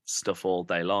stuff all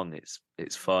day long.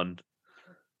 It's fun.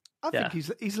 I think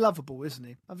he's lovable, isn't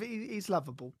he? I think he's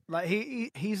lovable. Like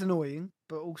he's annoying,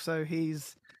 but also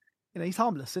he's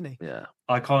harmless, isn't he? Yeah.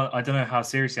 I don't know how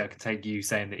seriously I could take you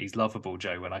saying that he's lovable,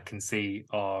 Joe, when I can see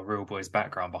our Real Boys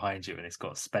background behind you and it's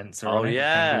got Spencer on it.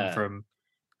 Yeah. From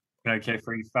Pinocchio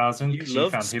 3000. You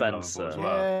love found Spencer. him lovable as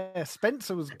well. Yeah,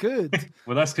 Spencer was good.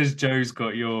 Well, that's because Joe's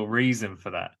got your reason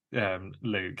for that,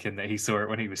 Luke, in that he saw it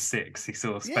when he was 6. He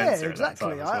saw Spencer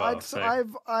exactly. at that time as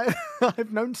well,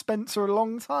 I've known Spencer a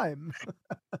long time.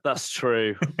 That's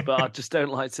true, but I just don't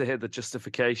like to hear the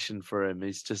justification for him.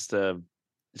 He's just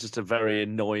it's just a very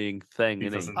annoying thing,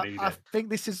 isn't he? I think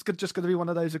this is just going to be one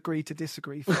of those agree to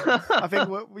disagree things. I think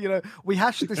we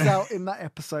hashed this out in that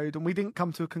episode and we didn't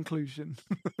come to a conclusion.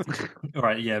 All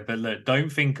right, yeah, but look, don't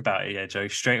think about it, Joe.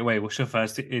 Straight away, what's your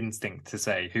first instinct to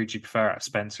say? Who do you prefer out of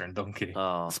Spencer and Donkey?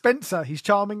 Spencer, he's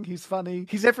charming, he's funny,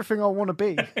 he's everything I want to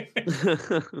be.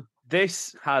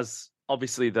 This has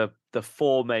obviously the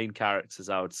 4 main characters,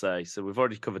 I would say. So we've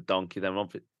already covered Donkey, then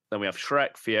we have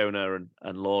Shrek, Fiona,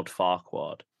 and Lord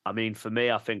Farquaad. I mean, for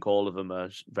me, I think all of them are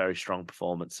very strong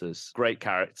performances, great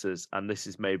characters, and this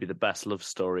is maybe the best love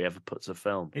story ever put to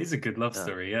film. It is a good love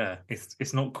story, yeah.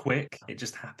 It's not quick; it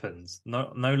just happens.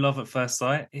 No love at first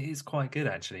sight. It is quite good,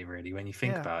 actually. Really, when you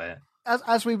think about it.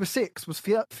 As we were 6, was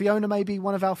Fiona maybe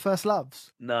one of our first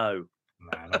loves? No,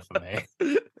 not for me.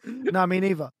 No, me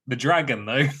neither. The dragon,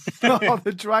 though. Oh,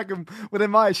 the dragon with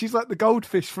them eyes. She's like the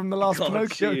goldfish from the last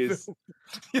Pinocchio film.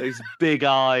 Those big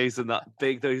eyes and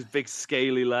those big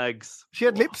scaly legs. She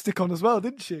had lipstick on as well,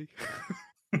 didn't she?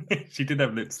 She did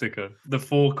have lipstick on. The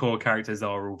 4 core characters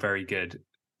are all very good.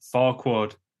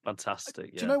 Farquaad,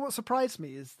 fantastic. Yeah. Do you know what surprised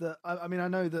me is that I mean I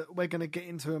know that we're going to get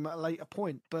into him at a later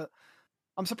point, but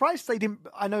I'm surprised they didn't.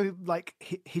 I know, like,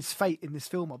 his fate in this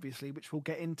film, obviously, which we'll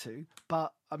get into.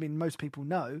 But I mean, most people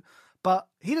know. But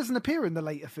he doesn't appear in the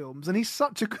later films, and he's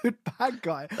such a good bad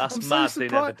guy. That's mad. They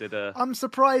never did I'm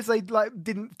surprised they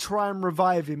didn't try and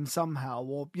revive him somehow,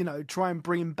 or try and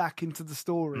bring him back into the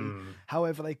story,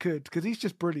 however they could, because he's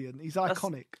just brilliant. He's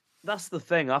iconic. That's the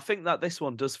thing. I think that this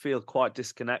one does feel quite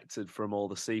disconnected from all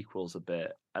the sequels a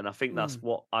bit, and I think that's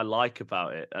what I like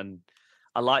about it. And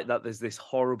I like that there's this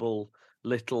horrible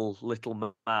little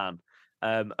man.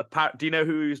 Do you know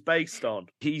who he's based on?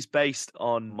 He's based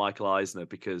on Michael Eisner,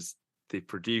 because the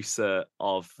producer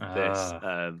of this,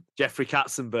 Jeffrey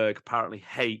Katzenberg, apparently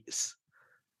hates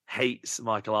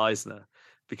Michael Eisner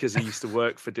because he used to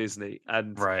work for Disney,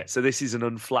 and so this is an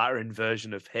unflattering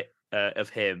version of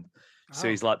him. So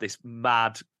he's like this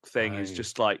mad thing who's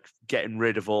just like getting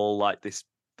rid of all like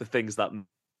the things that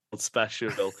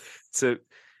special to.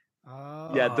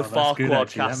 The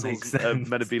Farquaad castles are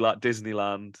meant to be like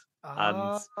Disneyland,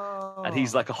 and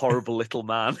he's like a horrible little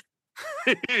man.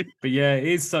 But yeah, it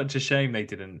is such a shame they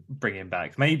didn't bring him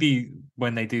back. Maybe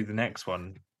when they do the next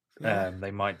one,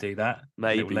 They might do that.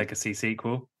 Maybe. Little legacy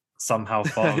sequel. Somehow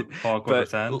Farquaad But-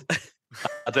 returned.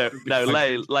 I don't know.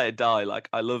 Let it die. Like,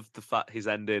 I love the fact he's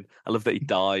ending. I love that he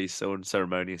dies so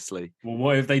unceremoniously. Well,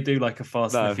 what if they do like a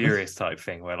Fast and No. the Furious type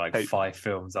thing where like Hey. 5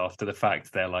 films after the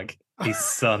fact they're like his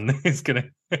son is gonna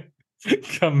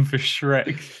come for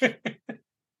Shrek.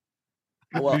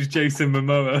 Well- Who's Jason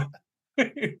Momoa?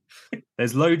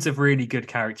 There's loads of really good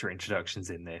character introductions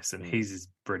in this, and his is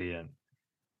brilliant.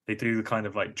 They do the kind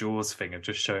of like Jaws thing of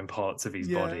just showing parts of his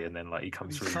Yeah. body, and then like he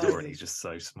comes He's through the door and tiny. he's just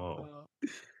so small. Uh,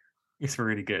 It's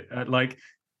really good. Like,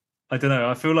 I don't know.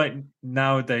 I feel like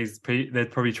nowadays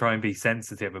they'd probably try and be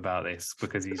sensitive about this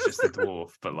because he's just a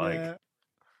dwarf. But like, yeah.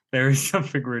 there is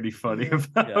something really funny Yeah.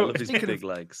 about Yeah, I love it. his Speaking big of-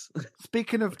 legs.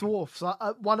 Speaking of dwarfs,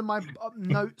 one of my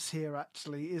notes here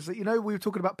actually is that, we were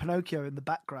talking about Pinocchio in the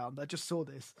background. I just saw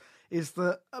this. Is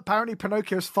that apparently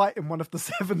Pinocchio's fighting one of the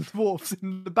 7 dwarfs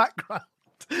in the background.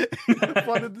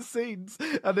 One of the scenes,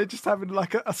 and they're just having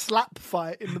like a slap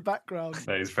fight in the background.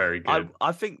 That is very good.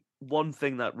 I think one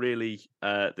thing that really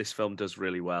this film does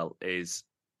really well is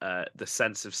the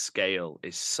sense of scale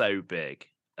is so big.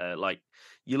 Like,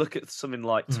 you look at something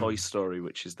like Toy Story,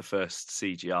 which is the first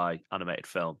CGI animated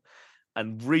film,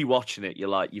 and rewatching it, you're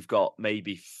like, you've got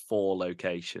maybe 4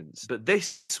 locations. But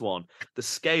this one, the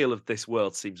scale of this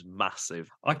world seems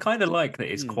massive. I kind of like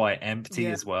that it's quite empty Yeah.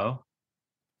 as well.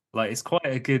 Like, it's quite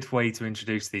a good way to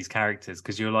introduce these characters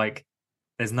because you're like,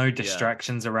 there's no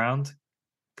distractions around.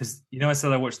 Because, I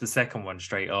said I watched the second one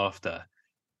straight after.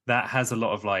 That has a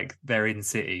lot of like, they're in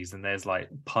cities and there's like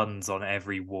puns on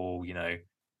every wall,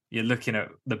 You're looking at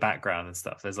the background and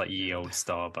stuff. There's like ye old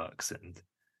Starbucks and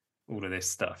all of this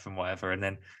stuff and whatever. And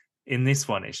then in this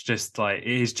one, it's just like, it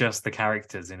is just the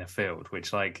characters in a field,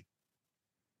 which like,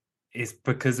 is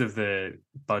because of the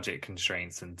budget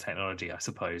constraints and technology, I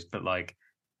suppose. But like,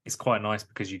 it's quite nice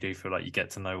because you do feel like you get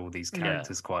to know all these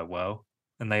characters quite well,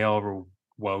 and they are all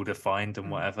well defined and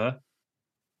whatever.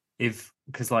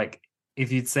 Because like,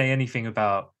 if you'd say anything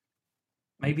about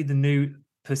maybe the new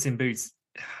Puss in Boots,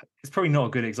 it's probably not a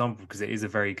good example because it is a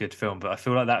very good film, but I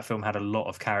feel like that film had a lot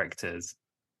of characters,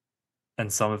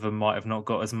 and some of them might have not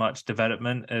got as much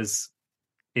development as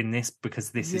in this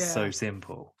because this is so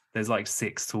simple. There's like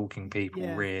 6 talking people,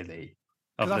 really.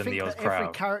 Other I than think the that odd every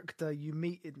crowd. character you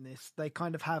meet in this, they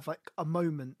kind of have like a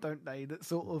moment, don't they, that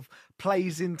sort of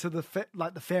plays into the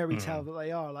the fairy tale that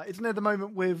they are. Like, isn't there the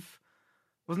moment with?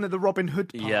 Wasn't there the Robin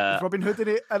Hood part? Yeah. Was Robin Hood in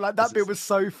it, and like that bit was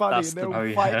so funny, and they're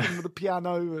all fighting with the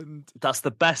piano and. That's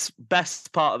the best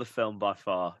part of the film by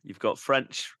far. You've got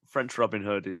French Robin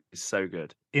Hood is so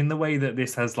good. In the way that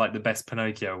this has like the best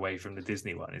Pinocchio away from the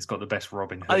Disney one, it's got the best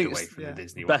Robin I Hood think away it's from the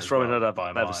Disney one. Best as Robin well, Hood by a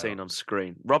I've ever mile. seen on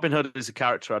screen. Robin Hood is a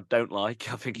character I don't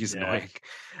like. I think he's annoying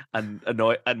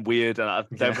and weird, and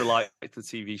I've never liked the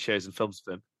TV shows and films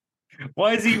of him.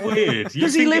 Why is he weird?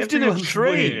 Because he lived in a everyone's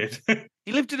tree. weird.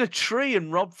 He lived in a tree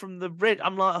and robbed from the rich.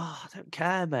 I'm like, I don't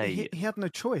care, mate. He had no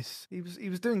choice. He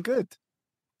was doing good.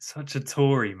 Such a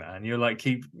Tory, man. You're like,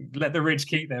 let the rich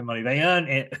keep their money. They earn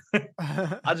it.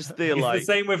 I just feel It's like the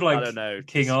same with like I don't know.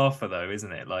 King Arthur, though,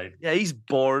 isn't it? Like, Yeah, he's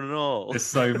boring and all. there's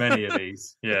so many of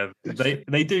these. Yeah,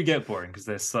 they do get boring because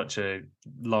there's such a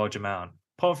large amount.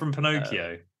 Apart from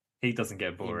Pinocchio, he doesn't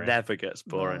get He boring. never gets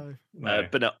boring. No.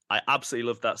 But no, I absolutely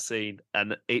love that scene,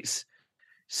 and it's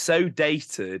so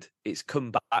dated. It's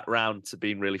come back round to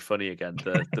being really funny again.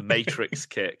 The Matrix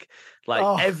kick,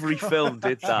 like every film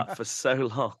did that for so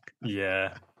long.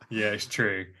 Yeah, it's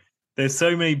true. There's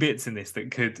so many bits in this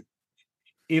that could,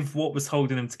 if what was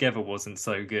holding them together wasn't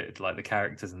so good, like the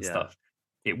characters and stuff,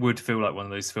 it would feel like one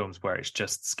of those films where it's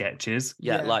just sketches.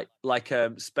 Yeah, like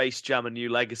Space Jam: A New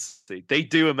Legacy. They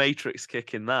do a Matrix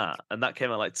kick in that, and that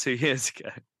came out like 2 years ago.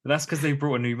 But that's because they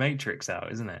brought a new Matrix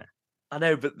out, isn't it? I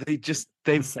know, but they've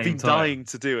same been time. dying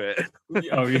to do it.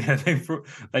 Oh yeah, they've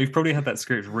probably had that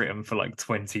script written for like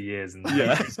 20 years, and the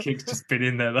Matrix kick's just been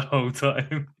in there the whole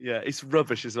time. Yeah, it's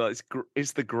rubbish as well.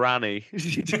 It's the granny.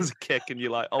 She does a kick, and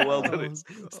you're like, oh, well done.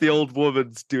 It's the old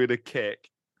woman's doing a kick.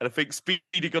 And I think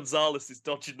Speedy Gonzalez is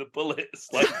dodging the bullets.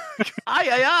 Like,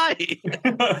 aye.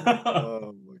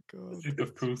 Oh my god!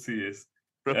 Of course he is.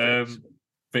 Rubbish.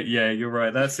 But yeah, you're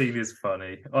right. That scene is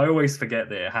funny. I always forget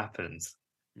that it happens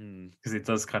because it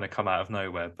does kind of come out of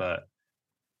nowhere. But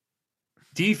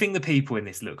do you think the people in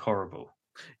this look horrible?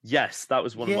 Yes, that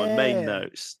was one of my main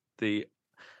notes.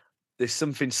 There's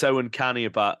something so uncanny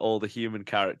about all the human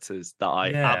characters that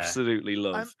I absolutely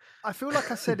love. I feel like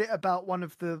I said it about one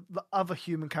of the other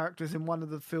human characters in one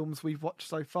of the films we've watched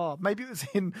so far. Maybe it was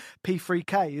in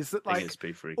P3K. Is that like it's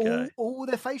P3K. all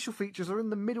their facial features are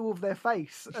in the middle of their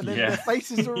face, and then their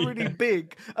faces are really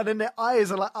big, and then their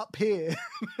eyes are like up here.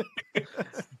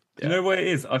 Do you know what it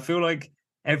is? I feel like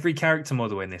every character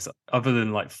model in this, other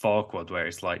than like Farquaad, where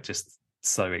it's like just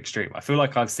so extreme, I feel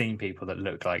like I've seen people that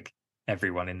look like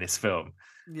everyone in this film.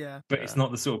 Yeah. But it's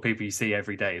not the sort of people you see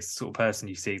every day. It's the sort of person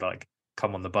you see like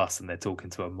come on the bus and they're talking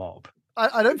to a mob.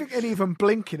 I don't think any of them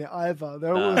blink in it either.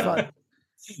 They're always like...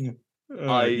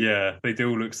 Yeah, they do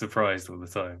all look surprised all the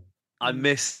time. I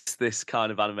miss this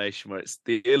kind of animation where it's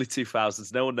the early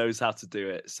 2000s. No one knows how to do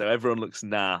it, so everyone looks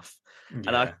naff. Yeah.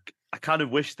 And I kind of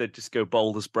wish they'd just go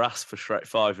bold as brass for Shrek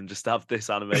 5 and just have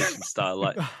this animation style,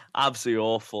 like absolutely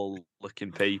awful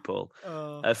looking people.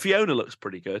 Fiona looks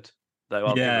pretty good,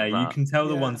 though. Yeah, you can tell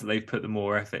the ones that they've put the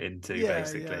more effort into,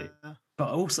 basically. Yeah. But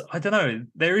also, I don't know,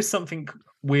 there is something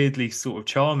weirdly sort of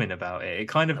charming about it. It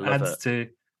kind of adds to...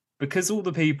 Because all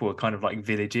the people are kind of like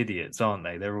village idiots, aren't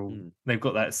they? They're all they've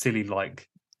got that silly, like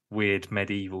weird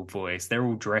medieval voice. They're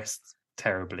all dressed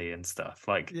terribly and stuff.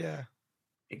 Like,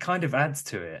 it kind of adds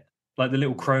to it. Like the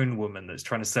little crone woman that's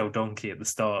trying to sell donkey at the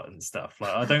start and stuff.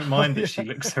 Like, I don't mind that she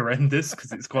looks horrendous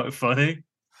because it's quite funny.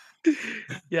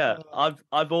 Yeah,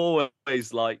 I've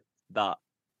always liked that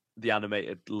the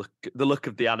animated look, the look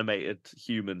of the animated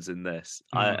humans in this,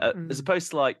 as opposed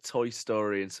to like Toy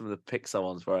Story and some of the Pixar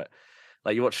ones where.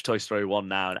 Like you watch Toy Story 1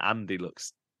 now, and Andy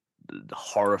looks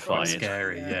horrifying,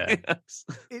 scary. Yes.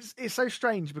 It's so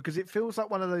strange because it feels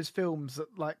like one of those films that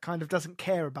like kind of doesn't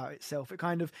care about itself.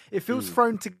 It feels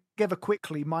thrown together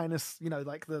quickly, minus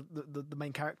like the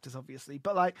main characters, obviously.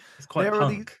 But like it's quite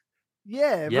punk.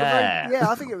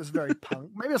 I think it was very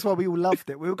punk. Maybe that's why we all loved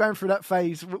it. We were going through that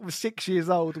phase. We were 6 years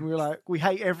old, and we were like, we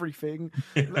hate everything.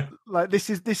 Like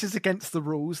this is against the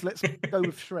rules. Let's go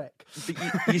with Shrek.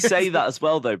 But you say that as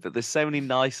well, though. But there's so many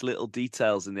nice little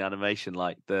details in the animation,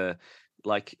 like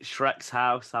Shrek's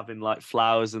house having like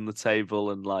flowers on the table,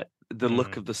 and like the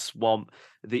look of the swamp,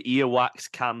 the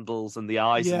earwax candles, and the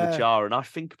eyes in the jar. And I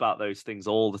think about those things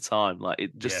all the time. Like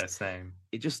it just, same.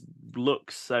 It just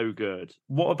looks so good.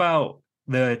 What about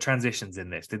the transitions in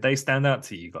this? Did they stand out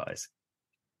to you guys?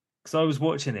 Because I was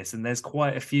watching this, and there's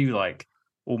quite a few like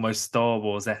almost Star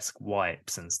Wars-esque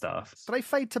wipes and stuff. But they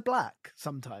fade to black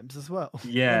sometimes as well.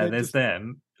 Yeah, there's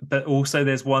them, but also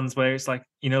there's ones where it's like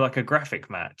like a graphic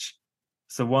match.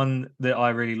 So one that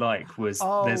I really like was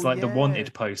there's like the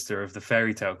wanted poster of the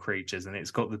fairy tale creatures, and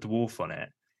it's got the dwarf on it,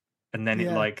 and then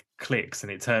it like clicks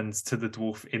and it turns to the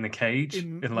dwarf in a cage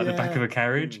in like the back of a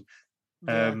carriage.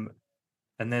 And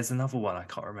there's another one, I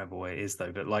can't remember what it is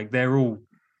though, but like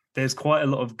there's quite a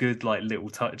lot of good like little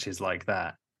touches like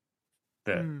that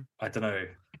I don't know,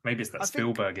 maybe it's that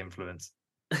Spielberg influence.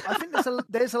 I think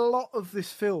there's a lot of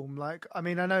this film, like I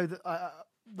mean I know that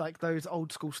like those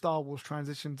old school Star Wars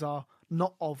transitions are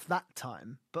not of that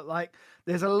time, but like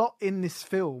there's a lot in this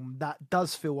film that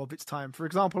does feel of its time. For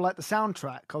example, like the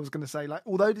soundtrack, I was going to say, like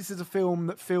although this is a film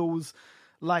that feels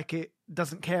like it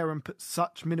doesn't care and puts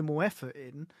such minimal effort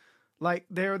in, like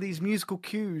there are these musical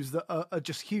cues that are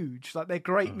just huge. Like they're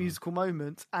great musical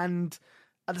moments, and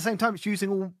at the same time it's using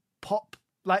all pop,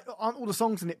 like aren't all the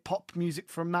songs in it pop music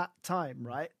from that time,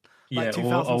 right? Like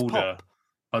 2000s or older pop.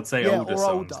 I'd say older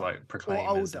songs like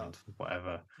Proclaimers and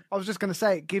whatever. I was just going to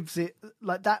say, it gives it,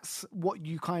 like, that's what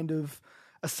you kind of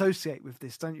associate with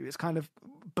this, don't you? It's kind of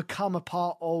become a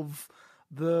part of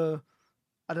the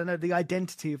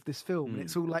identity of this film. And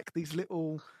it's all like these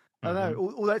little, I don't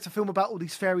know, although it's a film about all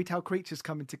these fairy tale creatures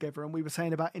coming together, and we were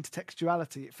saying about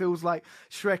intertextuality, it feels like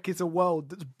Shrek is a world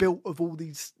that's built of all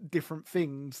these different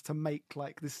things to make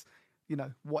like this,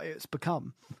 what it's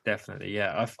become. Definitely,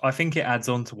 yeah. I think it adds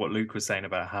on to what Luke was saying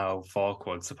about how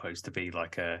Farquaad's supposed to be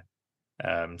like a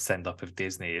send up of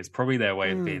Disney. It's probably their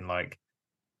way of being like,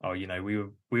 we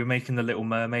were making the Little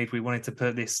Mermaid. We wanted to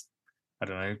put this, I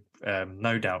don't know,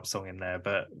 No Doubt song in there,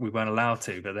 but we weren't allowed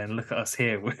to. But then look at us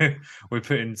here. We're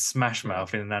putting Smash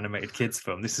Mouth in an animated kids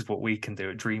film. This is what we can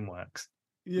do at DreamWorks.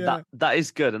 Yeah, that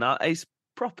is good, and it's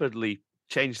properly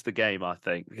changed the game, I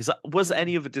think, because was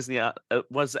any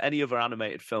other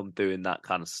animated film doing that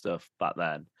kind of stuff back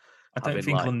then? I don't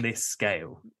think on this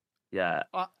scale. Yeah,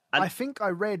 I think I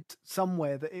read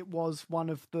somewhere that it was one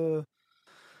of the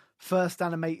first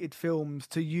animated films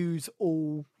to use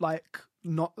all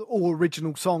not all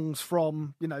original songs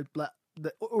from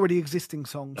the already existing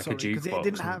songs, like because it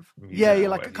didn't have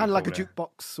like kind of like a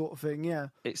jukebox sort of thing. Yeah,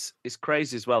 it's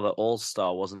crazy as well that All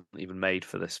Star wasn't even made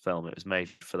for this film. It was made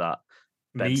for that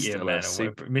Meteor Man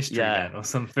or Mystery Man or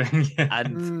something.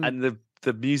 And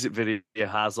the music video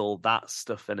has all that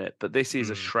stuff in it, but this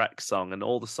is a Shrek song, and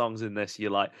all the songs in this,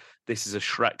 you're like, this is a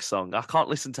Shrek song. I can't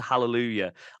listen to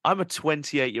Hallelujah. I'm a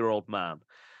 28-year-old man.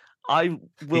 I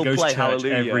will play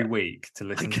Hallelujah every week to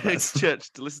listen to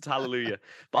church to listen to Hallelujah.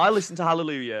 But I listen to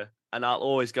Hallelujah, and I'll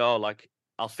always go,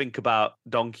 I'll think about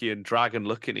Donkey and Dragon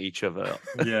looking at each other.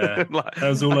 Yeah, Like, that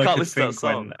was all I can't could listen to that think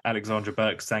when song. Alexandra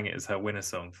Burke sang it as her winner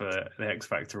song for the X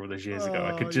Factor all those years ago.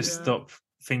 I Oh, could just yeah. stop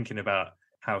thinking about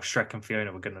how Shrek and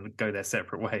Fiona were going to go their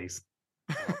separate ways.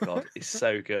 Oh god, it's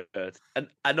so good.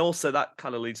 And also that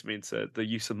kind of leads me into the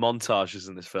use of montages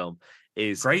in this film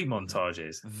is Great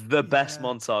montages. the best Yeah.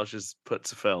 montages put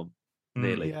to film,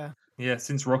 nearly. Yeah. Yeah,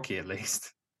 since Rocky at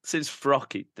least. Since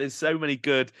Rocky, there's so many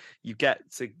good. You get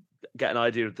to get an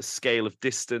idea of the scale of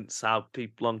distance, how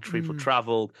long people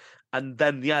traveled, and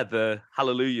then the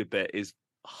Hallelujah bit is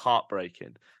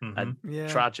heartbreaking and Yeah.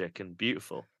 tragic and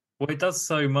beautiful. Well, it does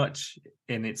so much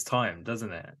in its time,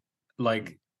 doesn't it?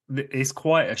 Like, it's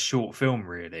quite a short film,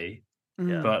 really.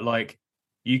 Mm. But like,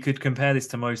 you could compare this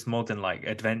to most modern like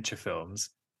adventure films.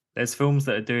 There's films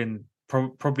that are doing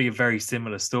probably a very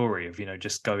similar story of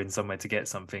just going somewhere to get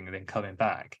something and then coming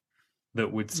back.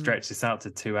 That would stretch this out to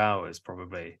 2 hours,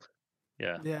 probably.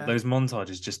 Yeah. Those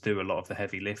montages just do a lot of the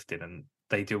heavy lifting, and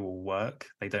they do all work.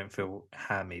 They don't feel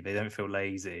hammy. They don't feel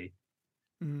lazy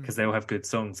because they'll have good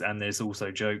songs, and there's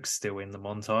also jokes still in the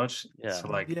montage. Yeah. So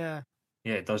like, Yeah.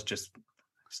 it does just.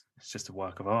 It's just a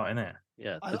work of art, isn't it?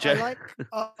 Yeah.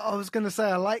 I was going to say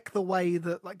I like the way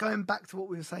that, like, going back to what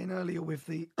we were saying earlier with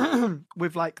the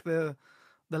with like the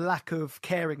lack of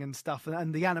caring and stuff,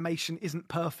 and the animation isn't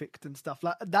perfect and stuff.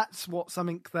 Like that's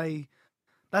something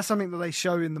that they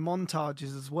show in the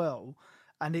montages as well,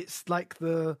 and it's like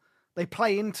they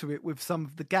play into it with some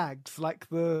of the gags, like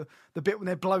the bit when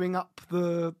they're blowing up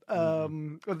the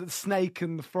snake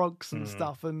and the frogs and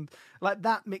stuff, and like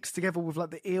that mixed together with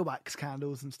like the earwax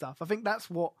candles and stuff. I think that's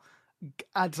what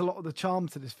adds a lot of the charm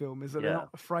to this film, is that they're not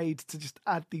afraid to just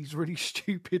add these really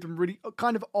stupid and really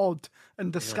kind of odd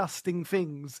and disgusting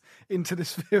things into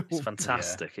this film. It's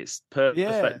fantastic. It's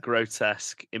perfect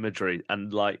grotesque imagery,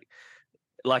 and like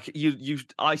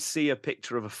I see a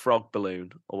picture of a frog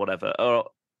balloon or whatever, or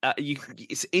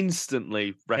it's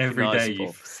instantly recognizable. Every day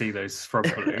you see those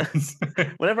frog balloons.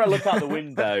 Whenever I look out the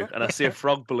window and I see a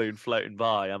frog balloon floating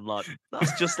by, I'm like,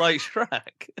 that's just like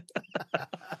Shrek.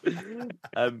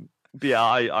 But yeah,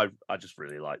 I just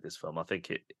really like this film. I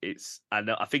think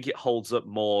I think it holds up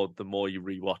more the more you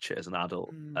rewatch it as an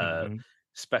adult,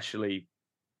 especially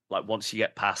like once you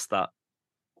get past the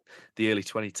early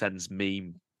 2010s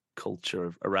meme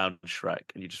culture around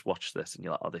Shrek, and you just watch this and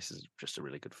you're like, oh, this is just a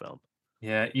really good film.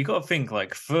 Yeah, you got to think,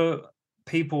 like, for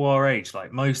people our age,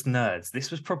 like most nerds, this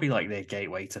was probably like their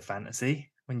gateway to fantasy.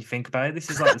 When you think about it,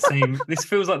 this is like the same. This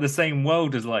feels like the same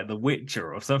world as like The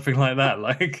Witcher or something like that.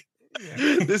 Like,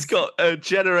 this got a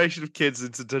generation of kids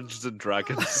into Dungeons and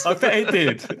Dragons. I bet it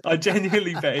did. I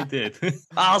genuinely bet it did.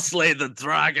 I'll slay the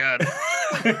dragon.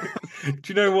 Do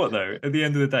you know what though? At the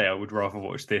end of the day, I would rather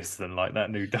watch this than like that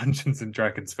new Dungeons and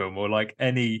Dragons film, or like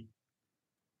any.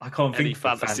 I can't think of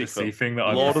a fantasy thing that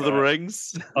I Lord of the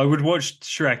Rings. I would watch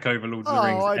Shrek over Lord of the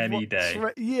Rings any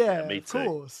day. Me too. Of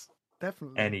course,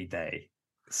 definitely. Any day.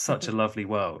 Such a lovely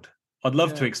world. I'd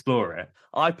love to explore it.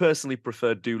 I personally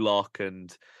prefer Duloc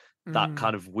and that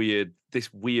kind of weird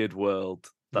world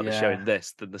that they show in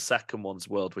this than the second one's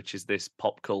world, which is this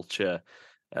pop culture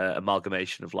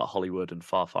amalgamation of like Hollywood and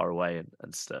Far, Far Away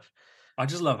and stuff. I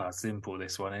just love how simple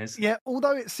this one is. Yeah,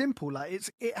 although it's simple, like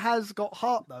it has got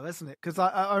heart though, hasn't it? Because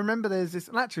I remember there's this,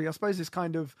 and actually I suppose this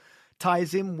kind of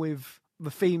ties in with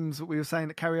the themes that we were saying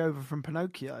that carry over from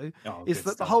Pinocchio. Is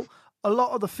that stuff. A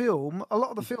lot of the film,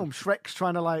 Shrek's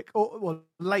trying to like, or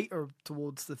later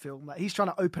towards the film, like he's trying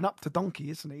to open up to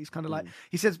Donkey, isn't he? He's kind of like,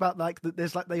 he says about like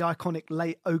there's like the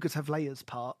iconic ogres have layers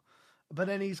part, but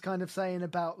then he's kind of saying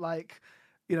about like,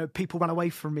 people run away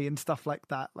from me and stuff like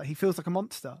that. Like he feels like a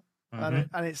monster. And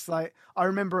it's like, I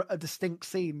remember a distinct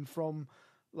scene from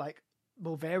like,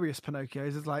 various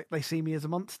Pinocchios is like, they see me as a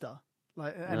monster.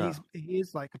 Like, and he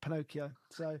is like a Pinocchio.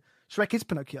 So Shrek is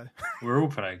Pinocchio. We're all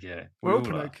Pinocchio. We're all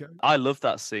Pinocchio. I love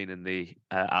that scene in the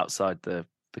outside the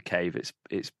cave.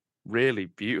 It's really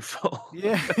beautiful.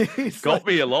 Yeah, it's got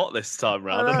me a lot this time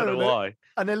round. I don't know why.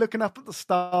 And they're looking up at the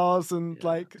stars, and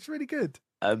like it's really good.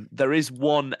 There is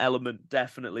one element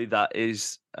definitely that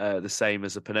is the same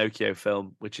as a Pinocchio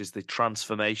film, which is the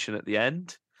transformation at the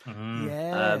end.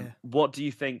 Yeah. What do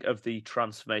you think of the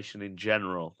transformation in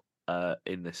general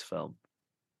in this film?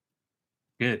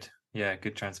 Good. Yeah,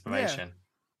 good transformation.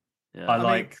 Yeah. I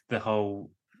like the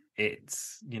whole,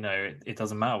 it's, it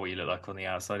doesn't matter what you look like on the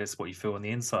outside, it's what you feel on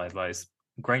the inside. Like, it's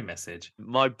a great message.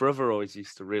 My brother always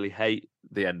used to really hate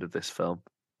the end of this film.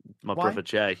 My brother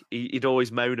Jay, he'd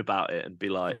always moan about it and be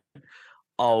like,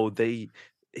 "Oh,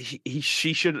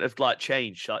 she shouldn't have like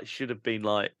changed. Like, should have been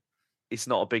like, it's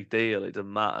not a big deal. It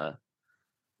doesn't matter.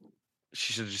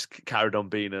 She should have just carried on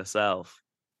being herself."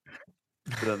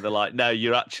 But then they're like, no,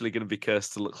 you're actually going to be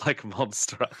cursed to look like a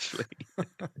monster, actually.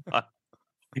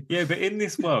 Yeah, but in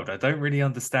this world, I don't really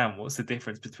understand what's the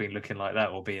difference between looking like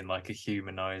that or being like a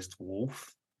humanized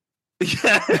wolf.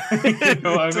 Yeah, You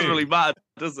know what I it doesn't mean? really matter,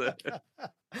 does it?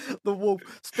 The wolf.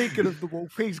 Speaking of the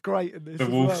wolf, he's great in this. The as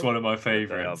wolf's well. one of my They are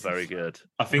favourites. very good.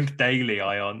 I think daily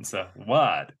I answer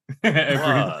what.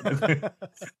 I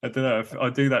don't know. I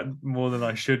do that more than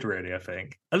I should. Really, I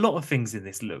think a lot of things in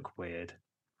this look weird,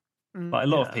 like a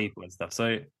lot of people and stuff.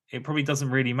 So it probably doesn't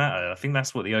really matter. I think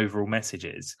that's what the overall message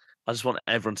is. I just want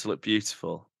everyone to look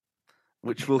beautiful,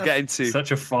 which we'll get into.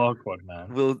 Such a far quad, man.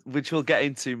 Which we'll get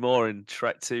into more in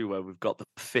Shrek 2, where we've got the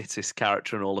fittest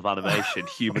character in all of animation,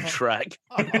 Human Shrek.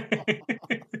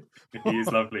 He is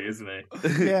lovely, isn't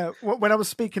he? Yeah. When I was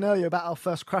speaking earlier about our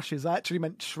first crushes, I actually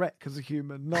meant Shrek as a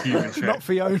human, not Shrek. not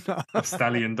Fiona. A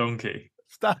stallion donkey.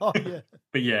 Oh, yeah.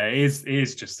 But yeah, it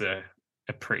is just a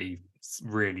pretty,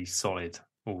 really solid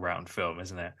all-round film,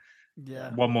 isn't it?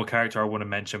 Yeah. One more character I want to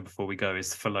mention before we go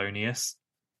is Thelonious,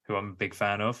 who I'm a big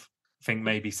fan of. I think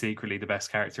maybe secretly the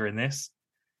best character in this.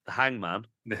 The Hangman.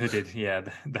 The hooded, yeah,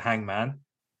 the hangman.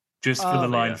 Just for the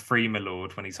line "Free my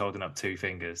lord" when he's holding up two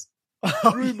fingers.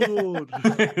 Free my lord.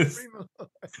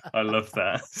 I love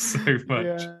that so much.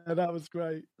 Yeah, that was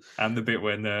great. And the bit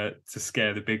when to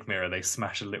scare the big mirror, they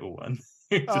smash a little one.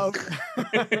 Oh.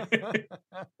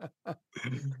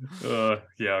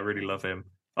 Yeah, I really love him.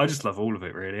 I just love all of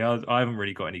it, really. I haven't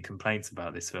really got any complaints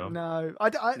about this film. No, I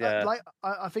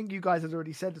think you guys had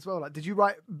already said as well. Like, did you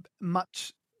write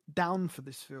much down for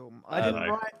this film? I didn't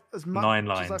write as much 9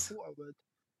 lines. as I thought I would.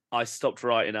 I stopped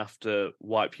writing after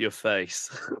 "Wipe Your Face."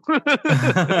 To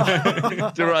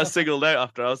write a single note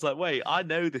after. I was like, wait, I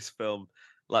know this film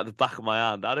like the back of my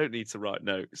hand. I don't need to write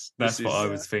notes. That's what I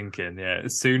was thinking. Yeah,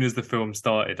 as soon as the film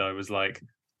started, I was like,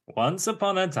 "Once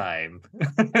upon a time."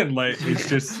 Like it's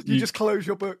just you just close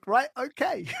your book, right?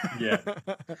 Okay. Yeah.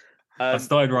 I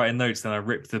started writing notes, then I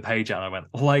ripped the page out and I went,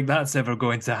 "Like that's ever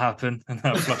going to happen?" And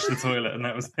I flushed the toilet, and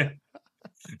that was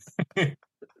it.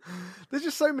 There's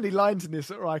just so many lines in this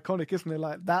that are iconic, isn't there?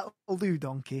 Like, "That'll do,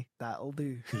 donkey. That'll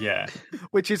do." Yeah.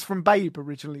 Which is from Babe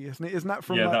originally, isn't it? Isn't that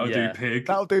from? Yeah, like, that'll do, pig.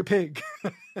 That'll do, pig.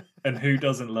 And who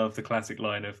doesn't love the classic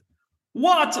line of,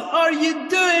 "What are you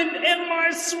doing in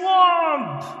my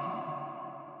swamp?"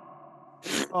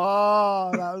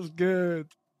 Oh, that was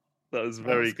good. That was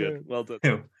very good. Well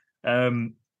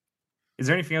done. Is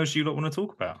there anything else you lot want to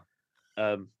talk about?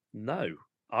 No,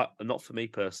 not for me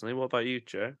personally. What about you,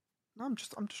 Joe? No, I'm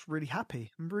just really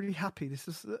happy. I'm really happy. This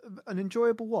is an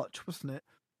enjoyable watch, wasn't it?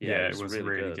 Yeah, it was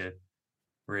really good.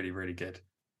 Really, really good.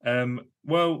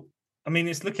 Well, I mean,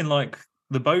 it's looking like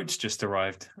the boat's just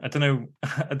arrived. I don't know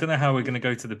how we're going to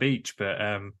go to the beach, but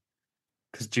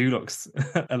because Duloch's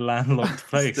a landlocked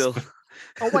place.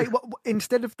 Oh wait,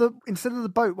 instead of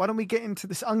the boat, why don't we get into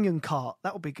this onion cart?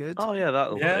 That'll be good. Oh yeah,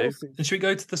 that'll do. And should we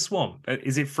go to the swamp?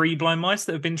 Is it 3 blind mice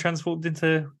that have been transformed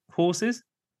into horses?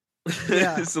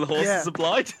 Yeah. So the horses are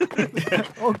blind.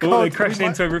 Oh god, they're crashing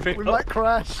into everything. We might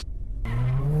crash.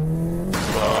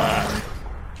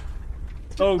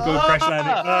 Oh god, crash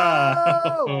landing.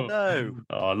 Oh, no.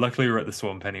 Oh, luckily we're at the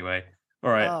swamp anyway.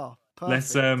 All right. Oh,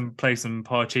 let's play some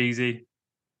parcheesi,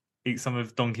 eat some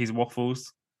of Donkey's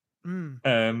waffles,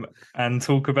 and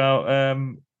talk about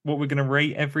what we're going to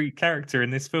rate every character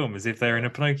in this film as if they're in a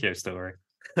Pinocchio story.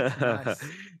 Nice.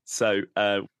 So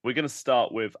we're going to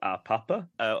start with our Papa.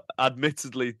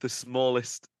 Admittedly, the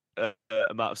smallest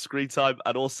amount of screen time,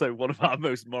 and also one of our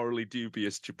most morally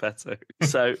dubious Geppetto.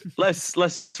 So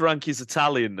let's rank his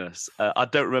Italianness. I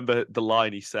don't remember the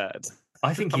line he said.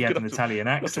 I think he had an Italian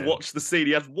accent. To watch the scene,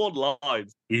 he had one line.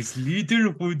 It's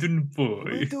little wooden boy.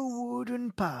 Little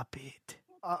wooden puppet.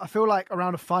 I feel like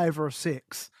around a 5 or a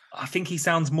 6. I think he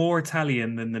sounds more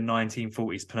Italian than the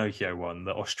 1940s Pinocchio one,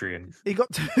 the Austrian. He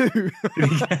got 2.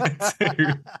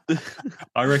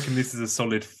 I reckon this is a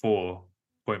solid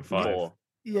 4.5. 4.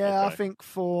 Yeah, Okay. I think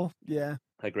 4. Yeah.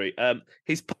 I agree.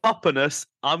 His Papa-ness,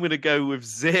 I'm going to go with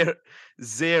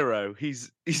zero. He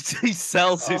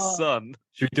sells his son.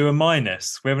 Should we do a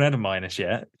minus? We haven't had a minus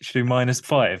yet. Should we do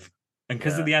 -5? And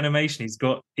because of the animation,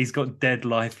 he's got dead,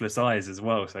 lifeless eyes as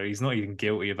well. So he's not even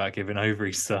guilty about giving over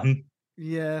his son.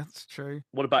 Yeah, it's true.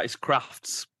 What about his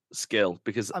crafts skill?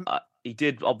 Because he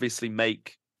did obviously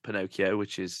make Pinocchio,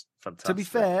 which is fantastic. To be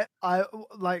fair, I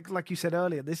like you said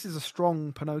earlier, this is a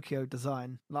strong Pinocchio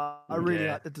design. Like, I really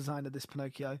like the design of this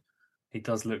Pinocchio. He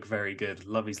does look very good.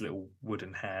 Love his little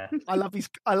wooden hair. I love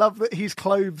that his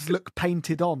clothes look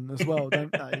painted on as well,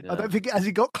 don't they? Yeah. I don't think has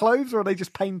he got clothes or are they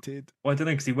just painted? Well, I don't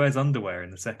know because he wears underwear in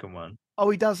the second one. Oh,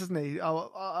 he does, doesn't he? Oh,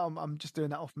 I'm just doing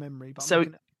that off memory. But So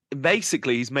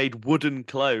basically he's made wooden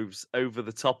clothes over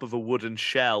the top of a wooden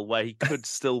shell where he could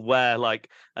still wear like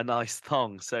a nice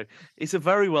thong. So it's a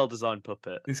very well designed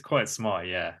puppet. He's quite smart,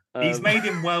 yeah. He's made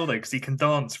him well though, because he can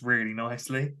dance really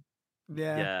nicely.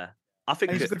 Yeah. I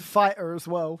think And he's a good fighter as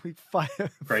well. He Great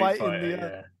fight fighter, in the.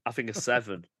 yeah. I think a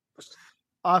 7.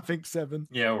 I think 7.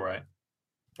 Yeah, all right.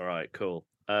 All right, cool.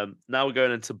 Now we're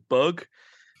going into Bug.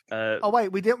 Oh wait,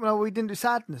 we didn't do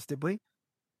Sadness, did we?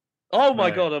 Oh my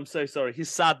No. god, I'm so sorry. His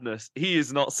sadness. He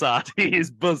is not sad. He is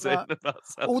buzzing about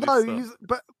sadness. Although,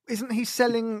 but isn't he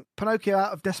selling Pinocchio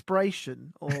out of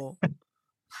desperation? Or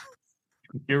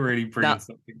You're really bringing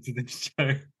something to this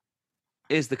show.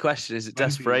 Here's the question: is it Maybe.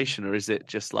 desperation, or is it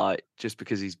just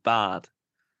because he's bad?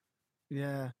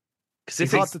 yeah, Because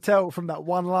it's hard to tell from that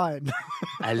one line.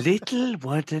 a little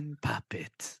wooden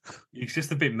puppet. He's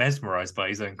just a bit mesmerised by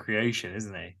his own creation,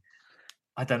 isn't he?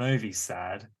 I don't know if he's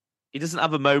sad. He doesn't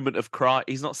have a moment of cry.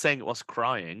 He's not saying it was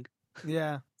crying.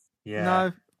 Yeah. Yeah.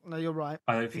 No, you're right.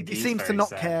 I don't think He he's seems to very not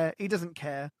sad. care. He doesn't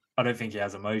care. I don't think he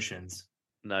has emotions.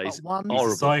 No, he's One. He's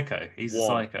horrible. a psycho. He's a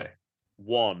psycho.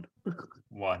 One.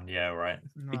 One, yeah, right.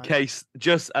 In Right. case,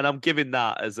 and I'm giving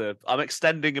that as I'm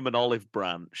extending him an olive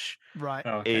branch. Right.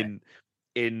 Okay.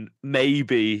 In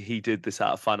maybe he did this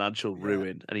out of financial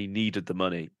ruin and he needed the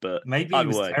money, but Maybe he either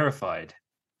was way, terrified.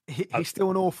 He's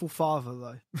still an awful father,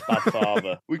 though. bad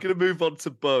father. We're going to move on to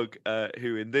Bug,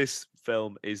 who in this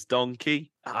film is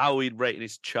Donkey. How are we rating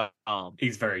his charm?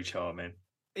 He's very charming.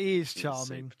 He is He's charming.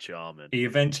 super charming. He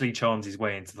eventually charms his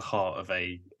way into the heart of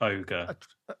a ogre.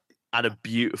 And a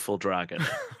beautiful dragon.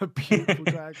 A beautiful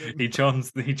dragon. He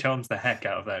charms the heck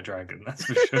out of that dragon, that's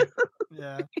for sure.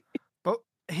 Yeah. But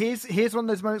here's one of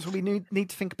those moments where we need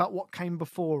to think about what came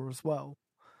before as well.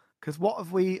 Because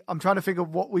I'm trying to think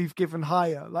of what we've given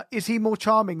higher. Like, is he more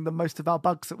charming than most of our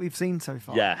bugs that we've seen so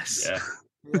far? Yes. Yeah.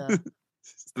 Yeah.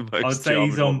 It's the most I would say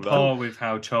he's charming on one. par with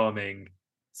how charming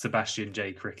Sebastian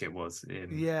J. Cricket was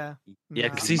in Yeah. Yeah,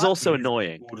 because Nah. he's also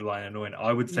annoying. borderline annoying.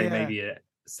 I would say Yeah. maybe a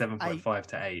 7.5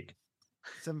 to 8.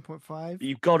 7.5.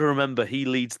 You've got to remember, he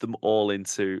leads them all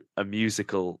into a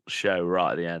musical show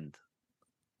right at the end.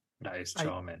 That is 8.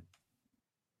 charming.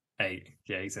 8.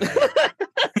 Yeah, he's an 8.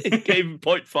 He gave him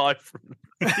 0.5 from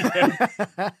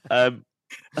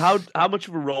how much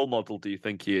of a role model do you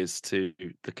think he is to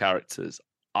the characters?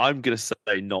 I'm going to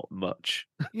say not much.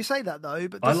 You say that though,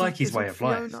 but I like his isn't way of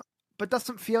life. But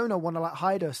doesn't Fiona want to like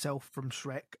hide herself from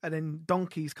Shrek? And then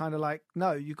Donkey's kind of like,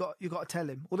 no, you got to tell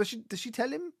him. Or does she tell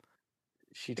him?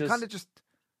 She It does.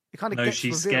 kind of No, gets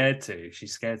she's revealed. scared to.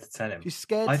 She's scared to tell him. She's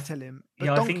scared I to tell him. But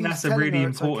Yeah, I think Donkey's that's a telling really her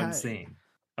it's important okay. scene.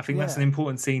 I think that's an Yeah.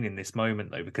 important scene in this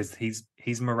moment though, because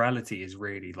his morality is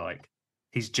really like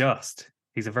he's just.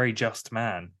 He's a very just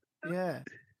man. Yeah.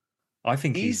 I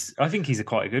think he's a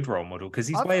quite a good role model because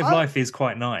his I've- way of I've- life is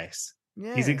quite nice.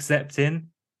 Yeah. He's accepting.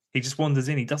 He just wanders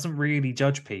in. He doesn't really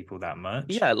judge people that much.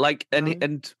 Yeah, like No.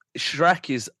 and Shrek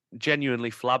is genuinely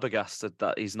flabbergasted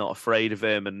that he's not afraid of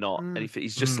him and not Mm. anything.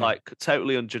 He's just Mm. like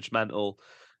totally unjudgmental.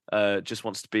 Just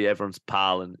wants to be everyone's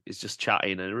pal and is just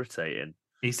chatting and irritating.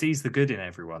 He sees the good in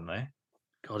everyone though.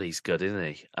 God, he's good, isn't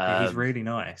he? Yeah, he's really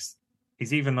nice.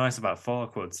 He's even nice about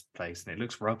Farquaad's place, and it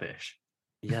looks rubbish.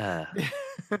 Yeah,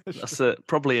 that's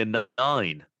probably a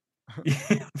 9. Yeah,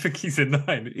 I think he's a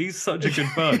 9. He's such a good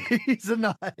bug. He's a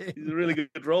 9. He's a really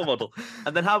good role model.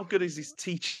 And then how good is his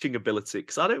teaching ability?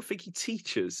 Because I don't think he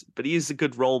teaches, but he is a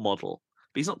good role model.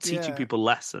 But he's not teaching Yeah. people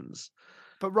lessons.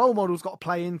 But role models got to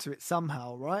play into it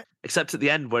somehow, right? Except at the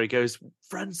end where he goes,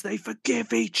 friends, they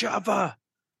forgive each other.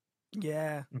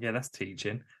 Yeah. Yeah, that's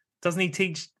teaching. Doesn't he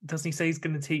teach? Doesn't he say he's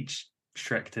going to teach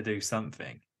Shrek to do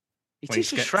something? He When he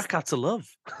teaches gets- Shrek how to love.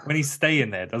 When he's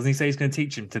staying there, doesn't he say he's going to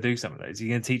teach him to do something? Is he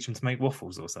going to teach him to make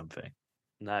waffles or something?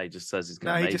 No, he just says he's No,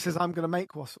 going to he make just says, them. I'm going to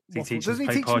make waffles. Does he teach him Doesn't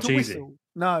to he play teach him to Parcheesi? whistle?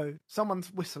 No,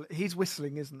 someone's whistling. He's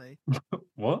whistling, isn't he?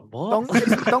 What? What?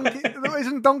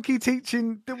 Isn't Donkey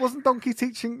teaching? Wasn't Donkey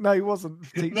teaching? No, he wasn't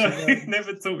teaching. No, he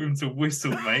never taught him to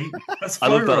whistle, mate. That's I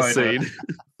Flow love that Rider.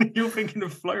 scene. You're thinking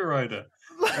of Flow Rider.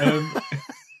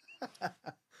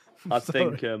 I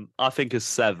think a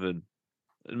 7,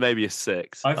 maybe a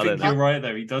 6. I don't think know. you're right,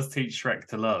 though. He does teach Shrek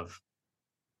to love.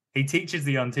 He teaches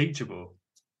the unteachable.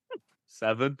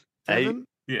 7, 8. 7?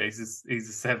 Yeah, he's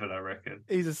a 7, I reckon.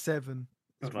 He's a 7.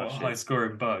 God, what a Smashing.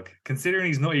 high-scoring bug. Considering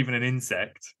he's not even an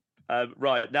insect.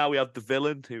 Right, now we have the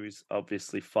villain, who is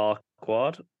obviously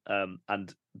Farquaad.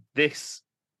 And this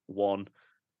one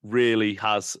really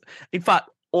has... In fact,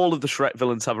 all of the Shrek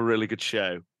villains have a really good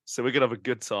show. So we're going to have a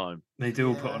good time. They do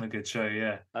all put Yeah. on a good show,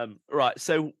 yeah. Right,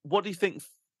 so what do you think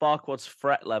Farquaad's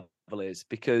threat level is?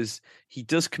 Because he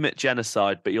does commit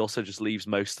genocide, but he also just leaves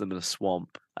most of them in a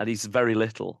swamp. and he's very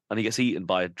little, and he gets eaten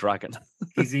by a dragon.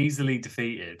 He's easily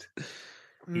defeated.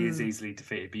 He is Mm. easily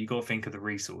defeated, but you got to think of the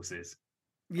resources.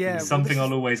 Yeah, well, Something this I'll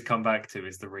is- always come back to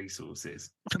is the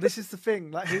resources. This is the thing.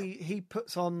 Like he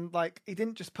puts on like he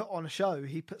didn't just put on a show.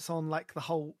 He puts on like the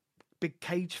whole big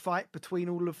cage fight between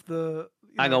all of the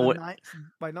Hang on, the wait. knights.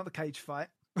 Wait, not the cage fight.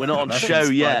 We're not on That's show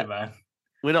in yet. Spider-Man.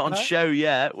 We're not on Huh? show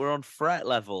yet. We're on threat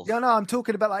level. Yeah, no, I'm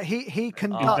talking about like he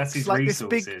conducts That's his like this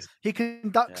resources. big. He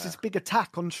conducts Yeah. this big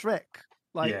attack on Shrek.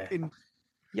 Like Yeah. in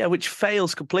Yeah, which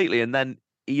fails completely, and then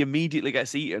he immediately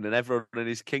gets eaten, and everyone in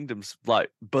his kingdom's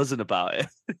like buzzing about it.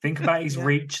 Think about his Yeah.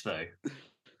 reach, though.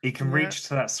 He can Yeah. reach to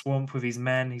that swamp with his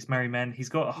men, his merry men. He's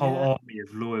got a whole Yeah. army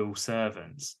of loyal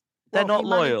servants. They're Well, not he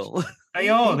managed- loyal. They He-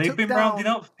 are. he They've took been rounding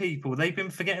down- up people. They've been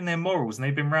forgetting their morals, and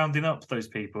they've been rounding up those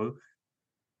people.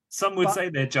 Some would But- say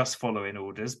they're just following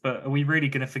orders, but are we really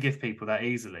going to forgive people that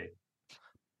easily?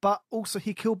 But also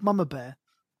he killed Mama Bear.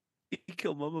 He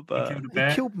killed Mama He Bear. killed a He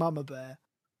bear. killed Mama Bear.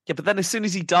 Yeah, but then as soon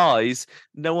as he dies,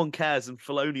 no one cares, and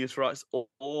Felonius writes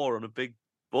 "or" on a big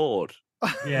board.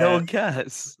 Yeah, No one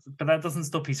cares. but that doesn't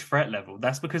stop his threat level.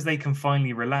 That's because they can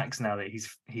finally relax now that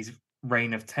his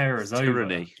reign of terror is over.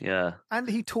 Tyranny, yeah. And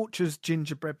he tortures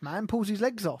Gingerbread Man, pulls his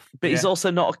legs off. But he's Yeah. also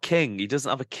not a king. He doesn't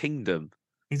have a kingdom.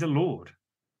 He's a lord.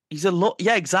 He's a lot.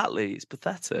 Yeah, exactly. It's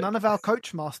pathetic. None of our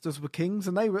coach masters were kings,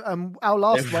 and they were. Our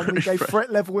last They were one, we gave threat-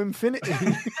 threat level infinity.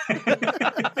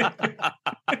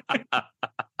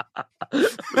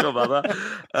 Forgot about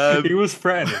that. He was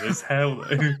threatening as hell,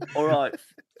 though. All right,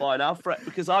 fine. I'll threat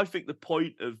because I think the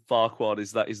point of Farquaad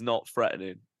is that he's not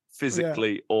threatening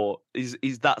physically, or he's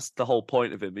that's the whole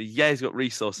point of him. Yeah, he's got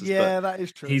resources, yeah, that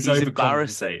is true. He's He's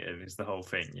embarrassing. overcompensating is the whole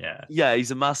thing, yeah. but yeah,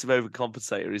 he's a massive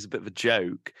overcompensator. He's a bit of a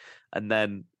joke, and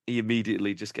then he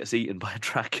immediately just gets eaten by a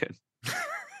dragon.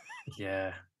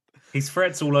 Yeah. His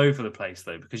threats all over the place,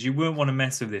 though, because you wouldn't want to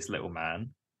mess with this little man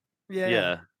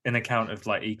yeah. in account of,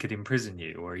 like, he could imprison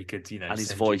you or he could, And his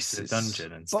send voice you to is- the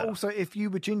dungeon and But stuff. also, if you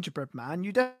were Gingerbread Man,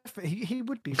 you definitely he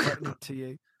would be threatening to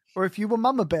you. Or if you were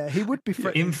Mama Bear, he would be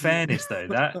threatening. In to you. fairness, though,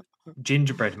 that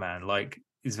gingerbread man, like,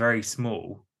 is very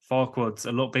small. Farquaad's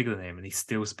a lot bigger than him and he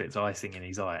still spits icing in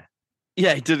his eye.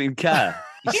 Yeah, he doesn't even care.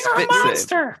 He You're a spits at him.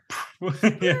 monster!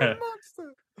 You're Yeah. a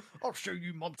monster. I'll show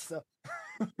you, monster.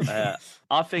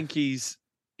 I think he's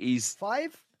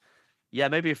 5? yeah,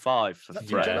 maybe a 5 for Is that too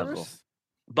threat generous? level.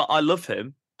 But I love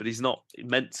him, but he's not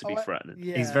meant to be Oh, threatening.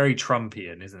 Yeah. He's very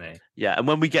Trumpian, isn't he? Yeah, and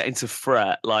when we get into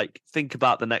threat, like think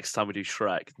about the next time we do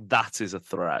Shrek, that is a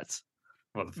threat.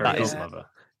 Well, the fairy That is- godmother.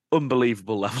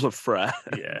 Unbelievable level of threat.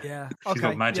 Yeah. Yeah. She's Okay.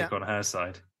 got magic yeah. on her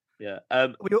side. Yeah.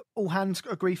 We all hands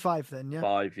agree 5 then, yeah?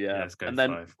 5, yeah. let's go and then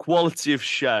 5. quality of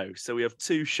show. So we have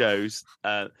 2 shows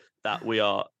that we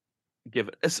are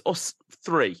given. Us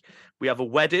 3. We have a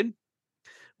wedding.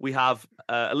 We have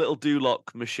a little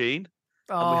Duloc machine,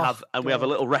 and we have a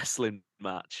little wrestling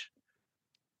match.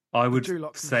 I would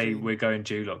Duloc say machine. we're going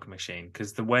Duloc machine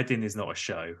because the wedding is not a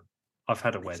show. I've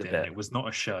had a It's a wedding bit. and it was not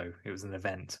a show. It was an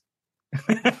event.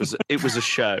 It was a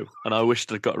show, and I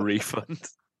wished I'd got a refund.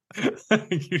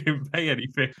 You didn't pay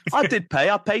anything. I did pay.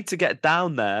 I paid to get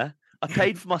down there. I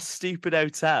paid for my stupid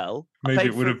hotel. I Maybe paid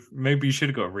it would for- have. Maybe you should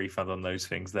have got a refund on those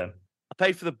things then. I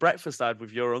paid for the breakfast I had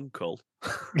with your uncle.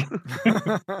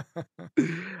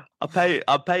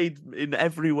 I paid in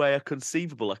every way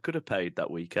conceivable I could have paid that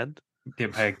weekend.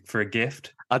 Didn't pay for a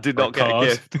gift. I did or not get a card.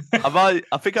 gift.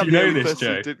 I think Do I'm you the know only this, person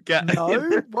who Joe? didn't get.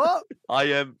 No? What?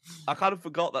 I kind of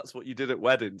forgot that's what you did at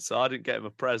weddings, so I didn't get him a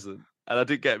present, and I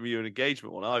didn't get him you an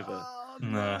engagement one either. Oh,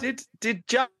 No. Did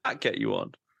Jack get you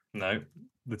one? No,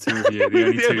 the two of you, the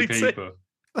only The two only two. people.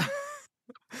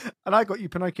 And I got you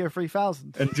Pinocchio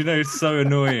 3000. And do you know it's so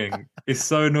annoying? It's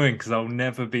so annoying because I'll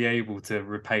never be able to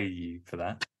repay you for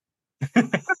that.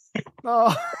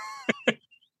 Oh.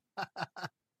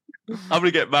 I'm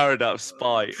gonna get married out of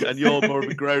spite, and you're more of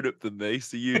a grown up than me,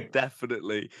 so you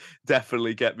definitely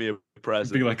get me a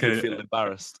present. Be like You'd a- feel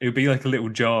embarrassed. It would be like a little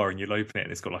jar, and you'll open it,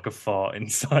 and it's got like a fart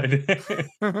inside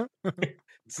it.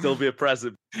 Still be a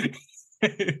present.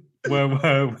 Where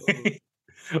were we?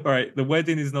 All right, the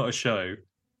wedding is not a show.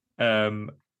 I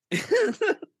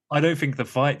don't think the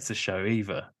fight's a show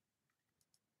either.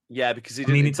 Yeah, because he I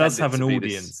mean, didn't it does intend have an to be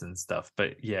this- audience and stuff,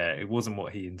 but yeah, it wasn't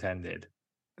what he intended.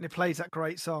 And it plays that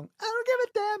great song. I don't give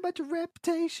a damn about your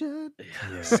reputation.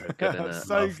 Yeah, so good, isn't it?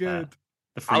 So Love that. good.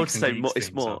 The I would Freaks and say Geeks it's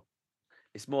theme song.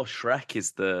 more Shrek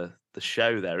is the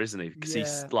show there, isn't he? Because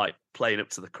he's Yeah. like playing up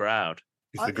to the crowd.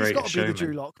 He's the It's greatest got to be the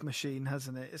showman. Duloc machine,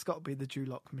 hasn't it? It's got to be the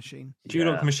Duloc machine.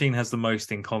 Duloc Yeah. Machine has the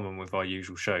most in common with our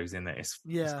usual shows in that it's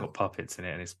Yeah. got puppets in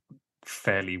it and it's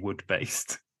fairly wood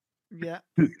based. Yeah.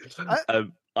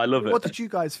 I love it. What did you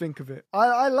guys think of it?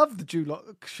 I love the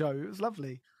Duloc show. It was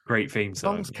lovely. Great theme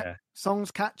song.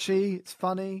 Song's catchy. It's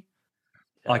funny.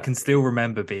 I can still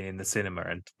remember being in the cinema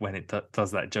and when it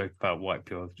does that joke about wipe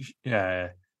your,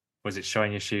 was it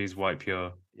shine your shoes, wipe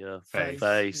your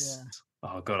face? Yeah.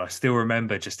 Oh God, I still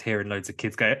remember just hearing loads of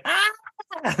kids go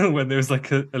when there was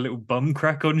like a little bum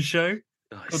crack on show.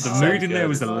 Oh, God, the mood in there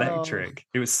was electric.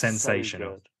 It was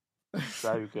sensational.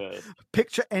 So good.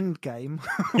 Picture Endgame.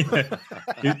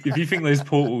 If you think those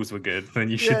portals were good, then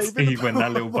you should see when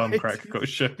that little bum crack got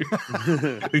shown.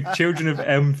 The children of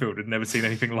Enfield had never seen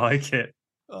anything like it.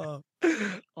 So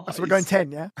we're going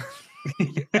 10, yeah?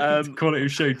 Quality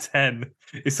of show 10.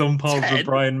 It's on par with the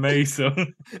Brian May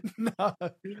song. No.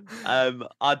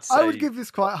 I'd say I would give this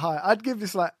quite high. I'd give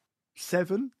this like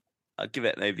 7. I'd give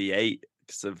it maybe 8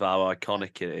 because of how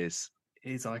iconic it is.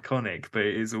 It is iconic, but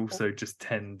it is also just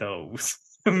 10 dolls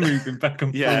moving back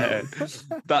and forth.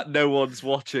 That no one's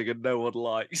watching and no one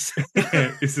likes.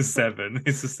 It's a 7.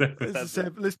 It's a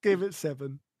 7. Let's give it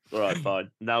 7. All right, fine.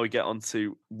 Now we get on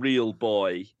to Real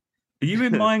Boy. Are you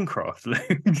in Minecraft,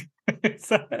 Luke? Is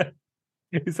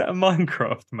that a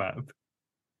Minecraft map?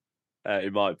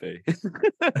 It might be.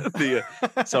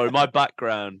 Sorry, my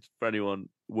background, for anyone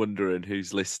wondering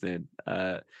who's listening,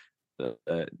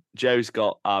 Joe's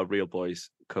got our Real Boys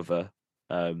cover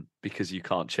because you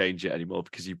can't change it anymore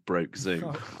because you broke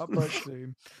Zoom. I broke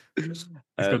Zoom. He's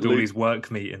got all these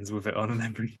work meetings with it on and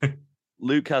everything.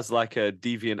 Luke has like a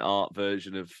DeviantArt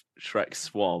version of Shrek's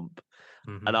Swamp,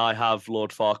 and I have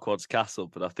Lord Farquaad's castle,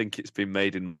 but I think it's been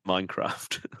made in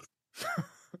Minecraft.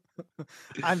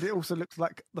 And it also looks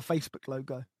like the Facebook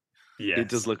logo. Yeah, it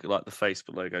does look like the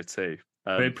Facebook logo too.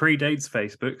 But it predates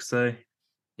Facebook, so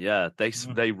yeah,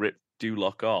 they rip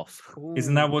Duloc off. Ooh.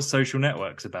 Isn't that what Social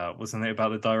Network's about? Wasn't it about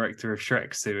the director of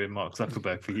Shrek suing Mark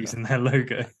Zuckerberg for using their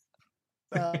logo?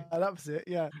 That was it,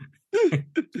 yeah.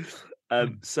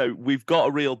 So we've got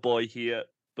a Real Boy here,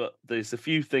 but there's a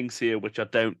few things here which I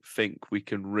don't think we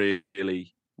can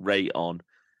really rate on.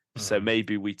 So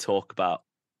maybe we talk about.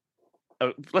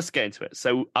 Let's get into it.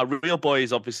 So our Real Boy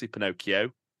is obviously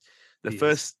Pinocchio. The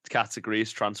first category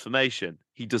is transformation.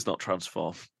 He does not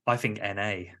transform. I think NA.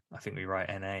 I think we write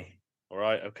NA. All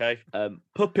right, okay.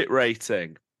 Puppet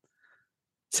rating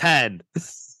 10.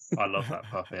 I love that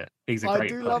puppet. He's a great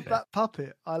puppet. I do love that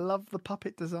puppet. I love the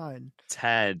puppet design.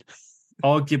 10.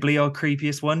 Arguably our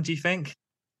creepiest one, do you think?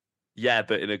 Yeah,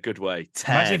 but in a good way.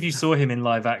 10. Imagine if you saw him in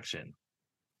live action.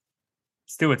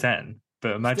 Still a 10.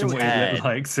 But imagine what he looked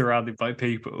like surrounded by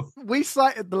people. We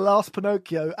cited the last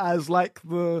Pinocchio as like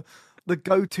the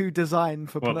go-to design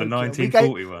for Pinocchio. The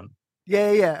 1940 one?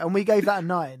 Yeah, and we gave that a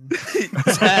 9.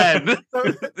 10.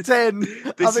 10.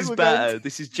 This is better.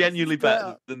 This is genuinely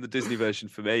better than the Disney version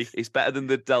for me. It's better than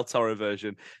the Del Toro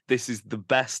version. This is the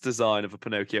best design of a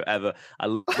Pinocchio ever. I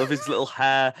love his little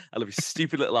hair. I love his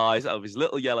stupid little eyes. I love his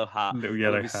little yellow hat.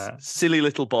 His silly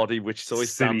little body, which is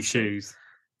always silly dancing. Shoes.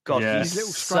 God,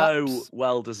 he's so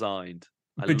well designed.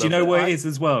 But do you know what it is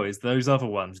as well? Is those other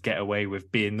ones get away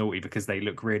with being naughty because they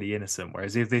look really innocent.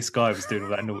 Whereas if this guy was doing all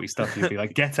that naughty stuff, you'd be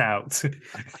like, get out.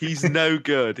 He's no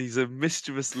good. He's a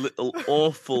mischievous little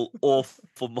awful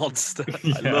monster.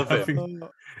 I love him.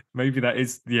 Maybe that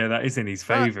is in his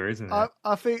favour, isn't it?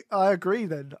 I think I agree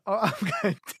then. I'm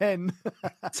going 10.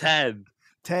 10.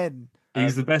 10.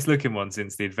 He's the best looking one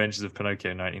since The Adventures of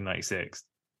Pinocchio 1996.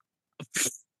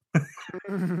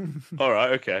 All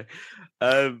right, okay.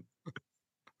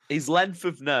 His length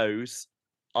of nose,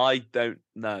 I don't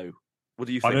know. What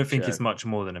do you think? I don't think Joe? it's much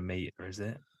more than a meter, is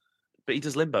it? But he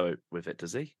does limbo with it,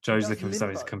 does he? Joe's looking for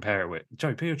something to compare it with.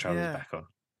 Joe, put your trousers back on.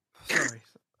 Sorry.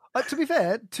 To be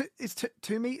fair, it's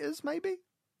 2 meters, maybe.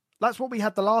 That's what we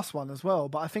had the last one as well.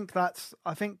 But I think that's.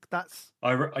 I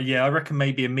reckon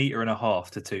maybe 1.5 meters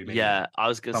to 2 meters. Yeah, I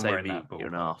was going to say 1.5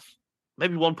 meters.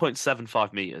 Maybe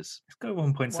 1.75 meters. Let's go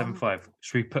 1.75.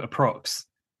 Should we put approx?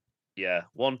 Yeah,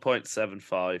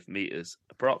 1.75 meters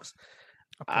approx.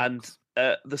 And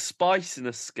the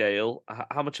spiciness scale,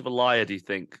 how much of a liar do you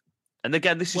think? And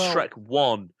again, this is Shrek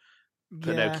 1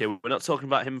 Pinocchio. Yeah. We're not talking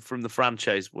about him from the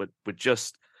franchise. We're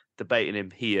just debating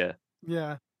him here.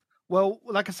 Yeah. Well,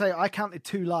 like I say, I counted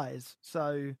 2 lies.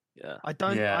 So yeah. I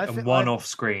don't. Yeah, and one off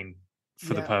screen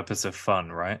for the purpose of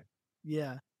fun, right?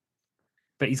 Yeah.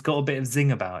 But he's got a bit of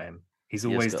zing about him. He's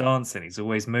always dancing. He's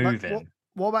always moving.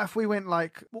 What about if we went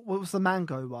like, what was the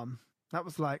mango one? That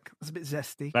was a bit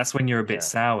zesty. That's when you're a bit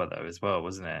sour though, as well,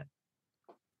 wasn't it?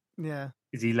 Yeah.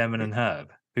 Is he lemon and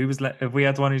herb? Have we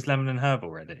had one who's lemon and herb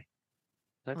already?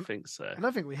 I don't think so. I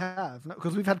don't think we have,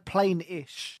 because we've had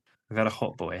plain-ish. We've had a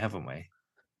hot boy, haven't we?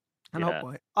 And Hot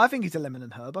Boy. I think he's a lemon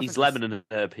and herb. He's lemon and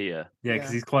herb here. Yeah,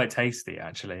 because he's quite tasty,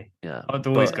 actually. Yeah, I'd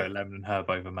always go lemon and herb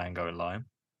over mango and lime.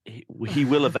 He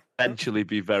will eventually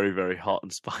be very, very hot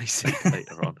and spicy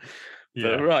later on.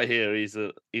 Yeah. But right here, he's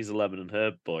a lemon and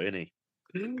herb boy, isn't he?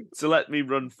 So let me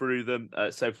run through them.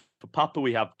 So for Papa,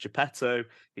 we have Geppetto.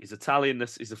 His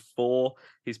Italianness is a 4.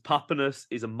 His Papaness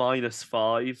is a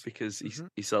 -5 because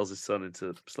he sells his son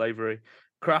into slavery.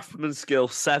 Craftsman skill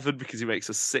 7 because he makes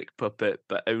a sick puppet,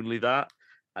 but only that.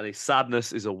 And his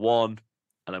sadness is a 1,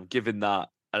 and I'm giving that.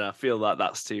 And I feel that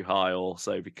that's too high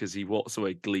also because he walks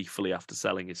away gleefully after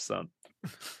selling his son.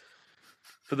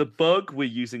 For the bug, we're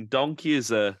using Donkey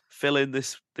as a fill-in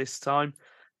this time.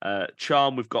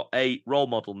 Charm, we've got 8. Role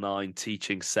model 9.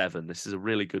 Teaching 7. This is a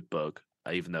really good bug,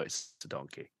 even though it's a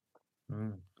donkey.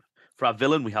 For our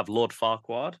villain, we have Lord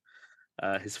Farquaad.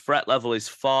 His threat level is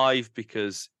 5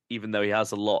 because even though he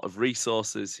has a lot of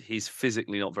resources, he's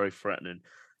physically not very threatening.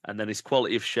 And then his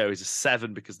quality of show is a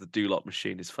 7 because the Dulot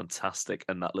machine is fantastic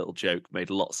and that little joke made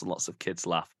lots and lots of kids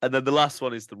laugh. And then the last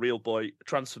one is the Real Boy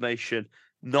transformation.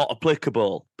 Not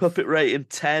applicable. Puppet rating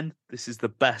 10. This is the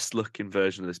best looking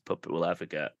version of this puppet we'll ever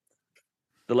get.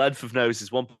 The length of nose is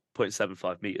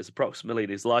 1.75 meters approximately,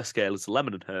 and his life scale is a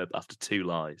lemon and herb after 2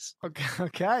 lies.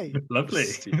 Okay. Lovely.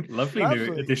 Lovely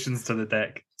new additions to the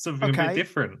deck. Something a bit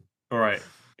different. All right.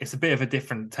 It's a bit of a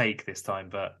different take this time,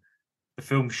 but the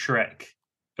film Shrek,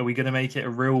 are we going to make it a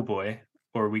real boy,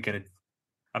 or are we going to...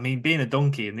 I mean, being a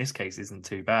donkey in this case isn't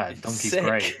too bad. Donkey's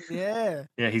great. Yeah.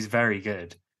 Yeah, he's very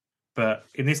good. But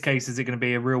in this case, is it going to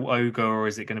be a real ogre, or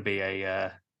is it going to be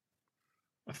a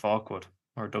Farquaad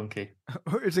or a donkey?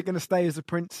 Or is it going to stay as a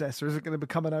princess, or is it going to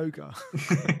become an ogre?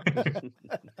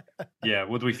 Yeah,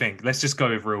 what do we think? Let's just go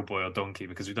with real boy or donkey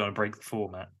because we don't want to break the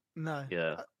format. No.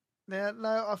 Yeah.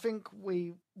 No, I think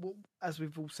as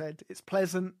we've all said, it's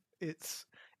pleasant, it's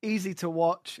easy to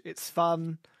watch, it's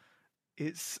fun,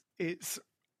 it's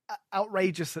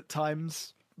outrageous at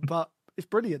times, but it's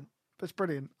brilliant. It's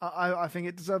brilliant. I think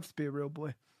it deserves to be a real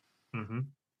boy. Mm-hmm.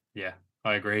 Yeah,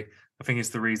 I agree. I think it's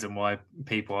the reason why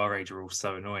people our age are all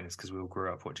so annoying is because we all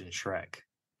grew up watching Shrek.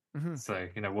 Mm-hmm. So,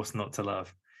 what's not to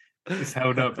love? It's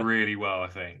held up really well, I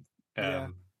think.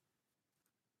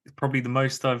 It's probably the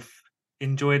most I've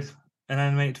enjoyed an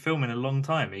animated film in a long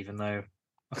time, even though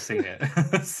I've seen it.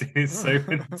 I've seen it so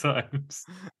many times.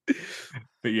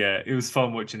 But yeah, it was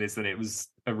fun watching this, and it was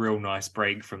a real nice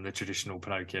break from the traditional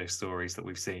Pinocchio stories that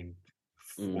we've seen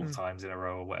 4 times in a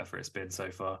row or whatever it's been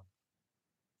so far.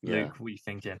 Yeah. Luke, what are you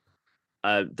thinking?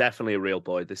 Definitely a real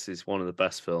boy. This is one of the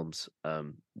best films.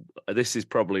 This is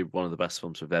probably one of the best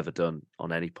films we've ever done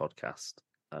on any podcast.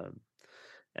 And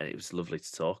it was lovely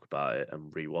to talk about it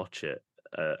and rewatch it.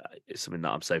 It's something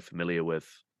that I'm so familiar with,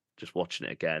 just watching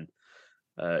it again.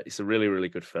 It's a really, really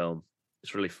good film.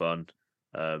 It's really fun.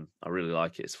 I really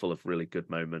like it. It's full of really good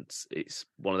moments. It's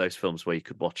one of those films where you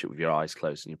could watch it with your eyes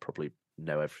closed and you probably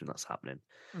know everything that's happening.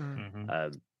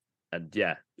 Mm-hmm. And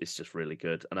yeah, it's just really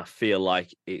good. And I feel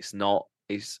like it's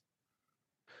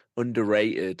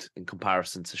underrated in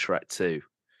comparison to Shrek 2.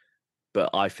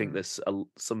 But I think there's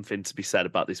something to be said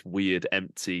about this weird,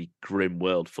 empty, grim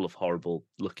world full of horrible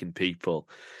looking people.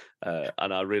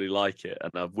 And I really like it.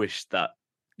 And I wish that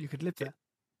you could live there.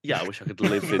 Yeah, I wish I could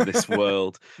live in this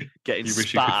world. Getting you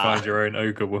wish you could find your own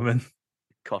ogre woman.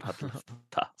 God, I'd love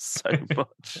that so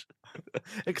much.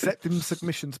 Accepting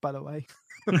submissions, by the way.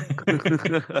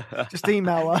 Just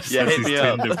email us. Yeah, hit me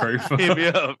up. Profile. Hit me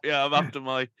up. Yeah, I'm after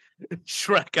my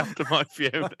Shrek, after my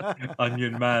Fiona.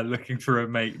 Onion man looking for a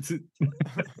mate.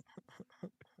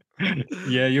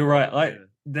 Yeah, you're right.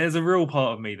 There's a real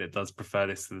part of me that does prefer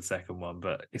this to the second one,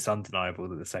 but it's undeniable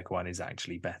that the second one is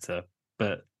actually better.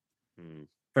 But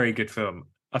very good film.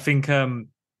 I think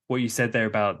what you said there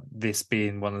about this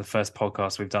being one of the first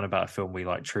podcasts we've done about a film we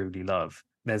truly love.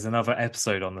 There's another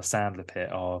episode on the Sandler Pit,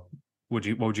 what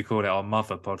would you call it? Our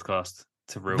mother podcast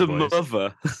to Real Boys. The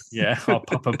mother. Yeah, our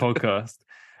Papa podcast.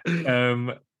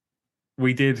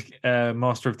 We did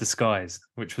Master of Disguise,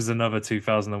 which was another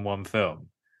 2001 film.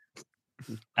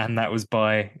 And that was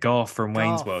by Garth from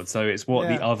Wayne's World. So it's what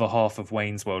the other half of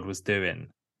Wayne's World was doing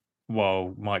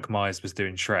while Mike Myers was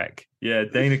doing Shrek. Yeah,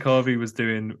 Dana Carvey was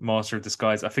doing Master of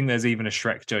Disguise. I think there's even a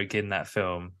Shrek joke in that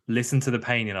film. Listen to the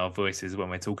pain in our voices when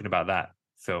we're talking about that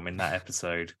film in that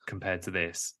episode compared to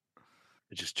this.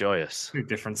 It's just joyous. 2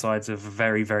 different sides of a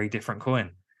very, very different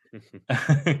coin.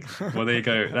 Well, there you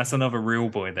go. That's another real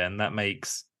boy then. That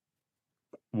makes,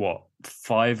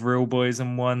 5 real boys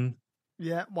and 1?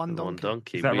 Yeah, one donkey. One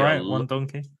donkey. Is that right? 1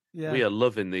 donkey? Yeah. We are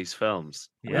loving these films.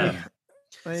 Yeah.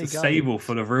 There It's you a go. stable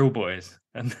full of real boys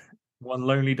and 1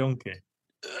 lonely donkey.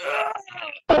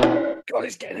 God,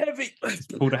 it's getting heavy.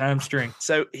 Pulled a hamstring.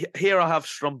 So here I have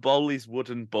Stromboli's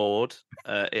wooden board.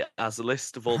 It has a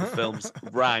list of all the films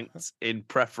ranked in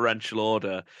preferential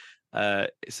order.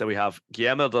 So we have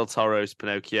Guillermo del Toro's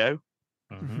Pinocchio,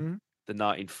 Mm-hmm. the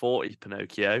 1940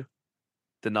 Pinocchio,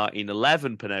 the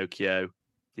 1911 Pinocchio,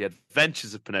 The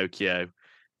Adventures of Pinocchio,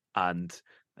 and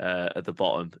at the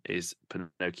bottom is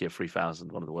Pinocchio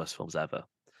 3000, one of the worst films ever.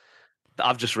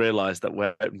 I've just realised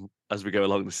that as we go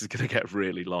along, this is going to get a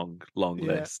really long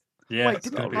list. Yeah. Wait, it's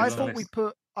gonna be a I long thought list.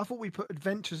 we put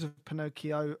Adventures of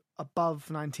Pinocchio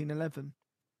above 1911.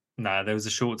 Nah, there was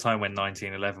a short time when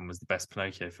 1911 was the best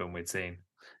Pinocchio film we'd seen.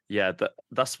 Yeah,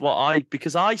 that's what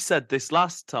because I said this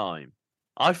last time.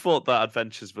 I thought that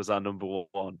Adventures was our number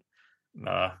one.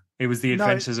 Nah, it was the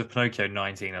Adventures of Pinocchio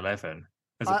 1911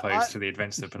 as opposed to the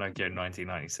Adventures of Pinocchio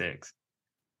 1996.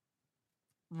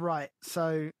 Right,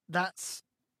 so that's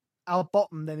our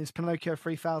bottom then is Pinocchio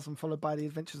 3000 followed by The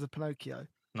Adventures of Pinocchio.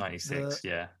 96,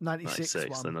 yeah. 96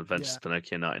 one. Then Adventures of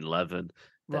Pinocchio 1911.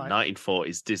 Then Right.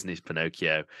 1940s Disney's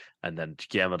Pinocchio, and then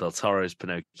Guillermo del Toro's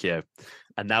Pinocchio,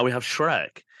 and now we have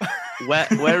Shrek. Where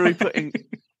are we putting?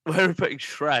 Where are we putting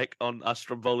Shrek on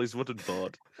Stromboli's wooden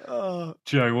board? Oh,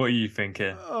 Joe, what are you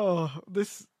thinking?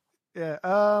 this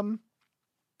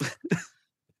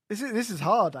this is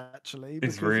hard actually. It's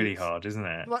because really hard, isn't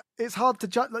it? Like it's hard to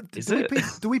judge. Like, Is do it?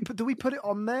 we put it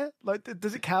on there? Like,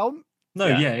 does it count? No,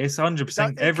 Yeah. yeah, it's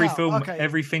 100%. It Every count, film, okay.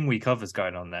 everything we cover's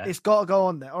going on there. It's got to go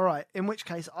on there. All right. In which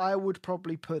case, I would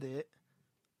probably put it.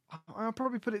 I'll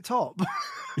probably put it top. to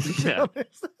be Yeah.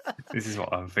 honest. This is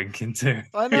what I'm thinking too.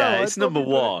 I know. Yeah, I'd it's number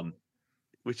probably put it- one,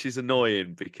 which is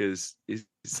annoying because it's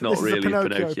not This is really a a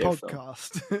Pinocchio Pinocchio film.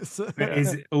 podcast. So- But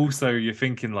is it also, you're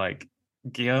thinking like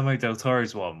Guillermo del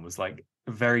Toro's one was like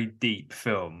a very deep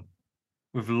film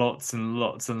with lots and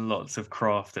lots and lots of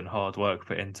craft and hard work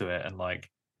put into it, and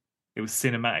like it was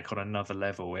cinematic on another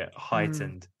level. It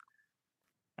heightened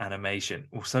animation.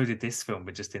 Well, so did this film,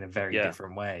 but just in a very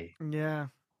different way. Yeah.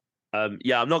 I'm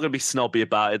not going to be snobby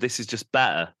about it. This is just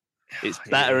better. It's It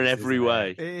better in is, every isn't it?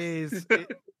 way. It is.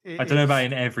 I don't know about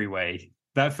in every way.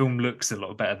 That film looks a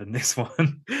lot better than this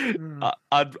one.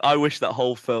 I wish that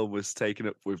whole film was taken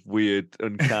up with weird,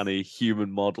 uncanny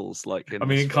human models. Like, I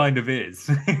mean, it kind of is.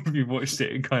 If you watched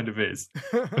it, it kind of is.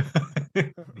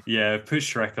 Yeah, put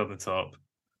Shrek on the top.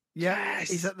 Yeah. Yes.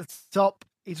 He's at the top.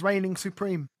 He's reigning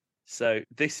supreme. So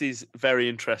this is very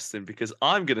interesting because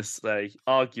I'm going to say,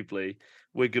 arguably,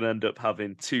 we're going to end up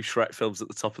having two Shrek films at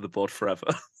the top of the board forever.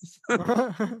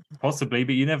 Possibly,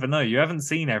 but you never know. You haven't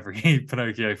seen every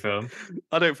Pinocchio film.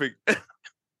 I don't think.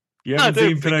 You I haven't don't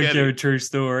seen think Pinocchio: any. A True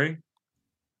Story.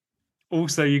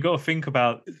 Also, you got to think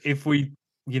about if we've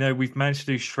managed to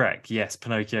do Shrek. Yes,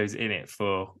 Pinocchio's in it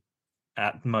for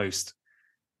at most.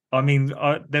 I mean,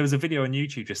 there was a video on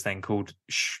YouTube just then called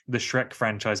the Shrek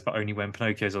franchise, but only when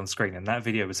Pinocchio's on screen, and that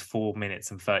video was 4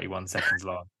 minutes and 31 seconds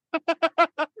long.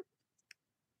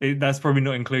 That's probably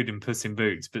not including Puss in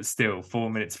Boots, but still 4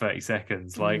 minutes 30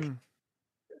 seconds. Like,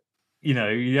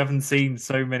 you haven't seen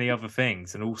so many other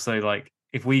things, and also like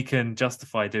if we can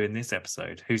justify doing this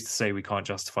episode, who's to say we can't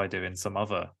justify doing some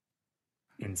other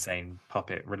insane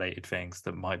puppet related things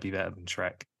that might be better than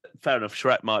Shrek? Fair enough.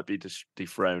 Shrek might be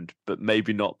dethroned, but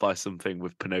maybe not by something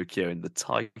with Pinocchio in the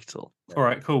title. All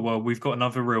right, cool. Well, we've got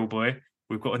another real boy.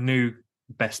 We've got a new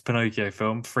best Pinocchio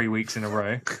film 3 weeks in a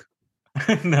row.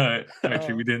 No,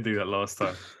 actually, we didn't do that last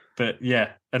time. But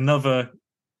yeah, another,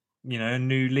 a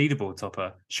new leaderboard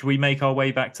topper. Should we make our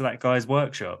way back to that guy's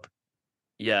workshop?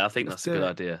 Yeah, I think Let's that's a do good it.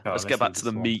 idea. Oh, let's let's get back leave to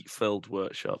the the swamp. meat-filled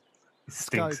workshop. It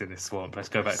stinks go. in this swamp. Let's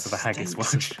go back to the haggis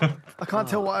Stinks. workshop. I can't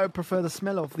tell what I would prefer the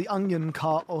smell of, the onion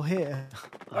cart or here.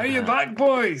 Are you back,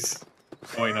 boys?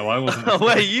 Oh, wait, no, I wasn't. Oh,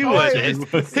 wait, you Oh, were. wait.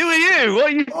 Who are you? What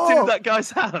are you doing Oh. at that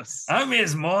guy's house? I'm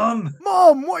his mom.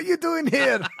 Mom, what are you doing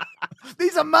here?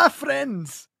 These are my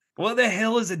friends. What the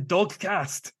hell is a dog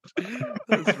cast?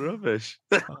 That's rubbish.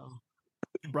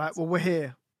 Right, well, we're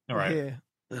here. All We're right, here.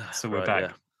 so we're Right, back.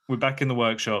 yeah. We're back in the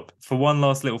workshop. For one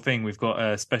last little thing, we've got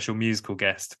a special musical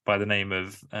guest by the name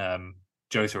of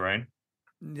Joe Tyrone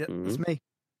Yeah, it's me.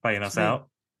 playing us me. out.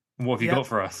 What have you Yep. got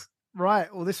for us?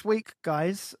 Right, well, this week,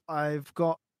 guys, I've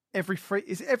got every 3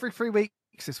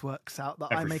 weeks this works out that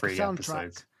I Every make a 3 soundtrack.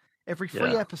 episodes. Every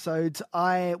 3 Yeah. episodes,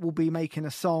 I will be making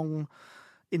a song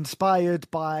inspired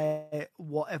by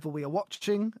whatever we are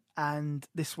watching. And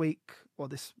this week, or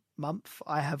this month,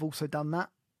 I have also done that.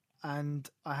 And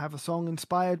I have a song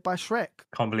inspired by Shrek.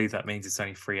 Can't believe that means it's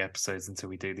only 3 episodes until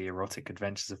we do the erotic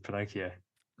adventures of Pinocchio.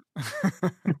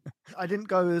 I didn't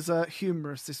go as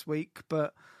humorous this week,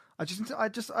 but I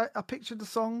pictured the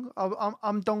song.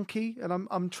 I'm Donkey, and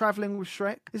I'm traveling with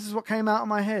Shrek. This is what came out of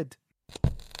my head.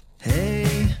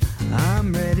 Hey,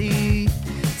 I'm ready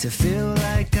to feel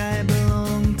like I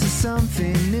belong to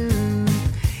something new.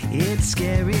 It's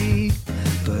scary,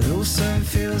 but also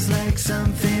feels like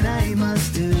something I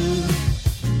must do.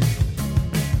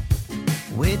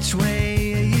 Which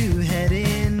way are you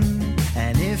heading?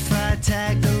 And if I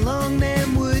tagged along,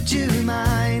 then would you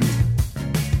mind?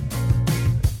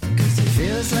 'Cause it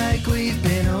feels like we've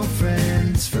been old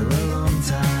friends for a long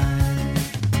time.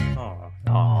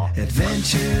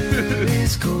 Adventure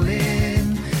is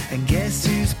calling, and guess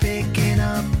who's picking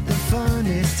up the phone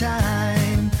this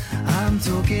time? I'm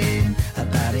talking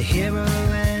about a hero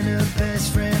and a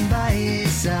best friend by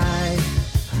his side.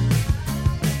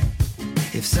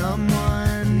 If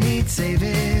someone needs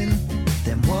saving,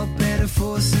 then what better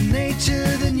force of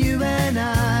nature than you and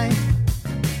I?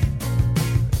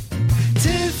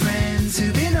 Two friends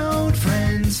who've been old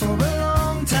friends for a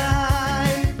long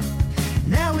time.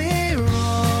 Now we're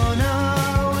on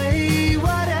our way.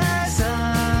 What a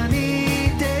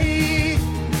sunny day.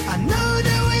 I know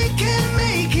that we can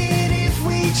make it if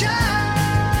we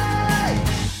try.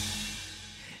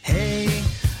 Hey,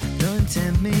 don't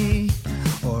tempt me,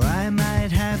 or I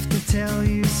might have to tell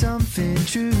you something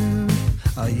true.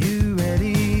 Are you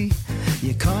ready?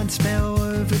 You can't spell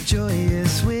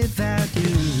overjoyous without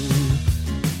you.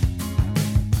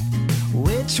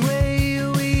 Which way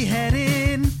are we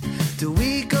heading? Do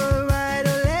we go right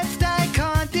or left? I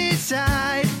can't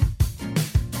decide.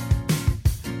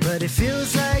 But it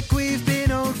feels like we've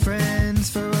been old friends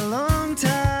for a long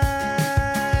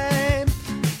time.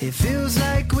 It feels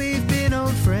like we've been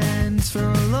old friends for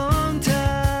a long time.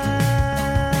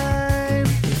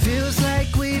 It feels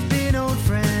like we've been old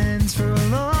friends for a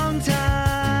long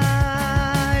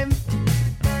time.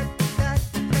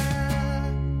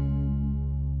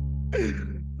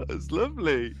 That's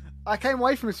lovely. I came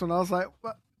away from this one. I was like,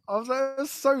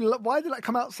 that's so. Why did that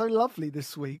come out so lovely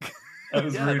this week? That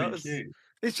was Yeah, really that was- cute.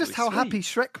 It's just Really how happy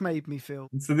sweet. Shrek made me feel.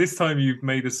 So this time you've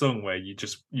made a song where you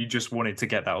just wanted to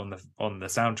get that on the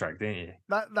soundtrack, didn't you?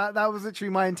 That was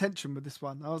literally my intention with this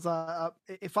one. I was like,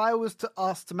 if I was to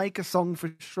ask to make a song for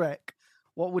Shrek,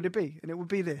 what would it be? And it would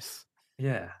be this.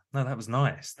 Yeah. No, that was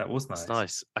nice. That was nice. It's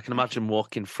nice. I can imagine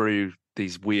walking through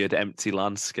these weird empty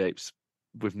landscapes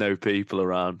with no people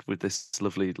around, with this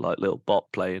lovely like little bot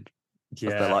playing. As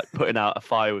they're Yeah. like putting out a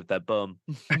fire with their bum.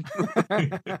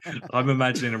 I'm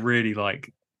imagining a really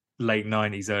like late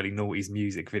 90s, early noughties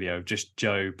music video of just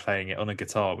Joe playing it on a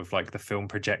guitar with like the film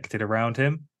projected around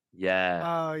him. Yeah,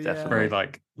 Oh, yeah. definitely. Very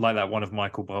like that one of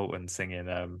Michael Bolton singing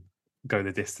Go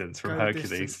the Distance from Go the Hercules.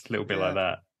 Distance, A little bit yeah. like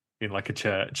that in like a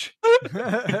church.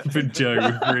 For Joe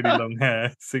with really long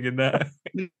hair singing that.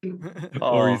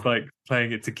 Or he's Oh. like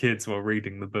playing it to kids while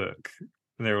reading the book.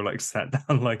 And they're all like sat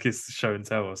down like it's show and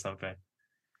tell or something.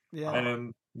 Yeah.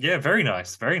 Yeah, very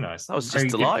nice. Very nice. That was Very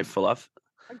just different. delightful.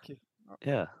 Thank you.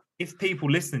 Yeah. If people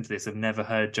listening to this have never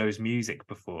heard Joe's music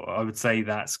before, I would say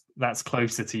that's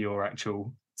closer to your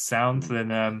actual sound than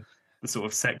the sort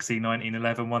of sexy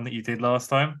 1911 one that you did last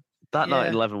time. That Yeah.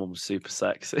 1911 one was super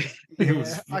sexy. It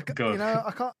was You know,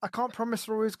 I can't promise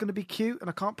they're always going to be cute, and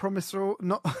I can't promise they're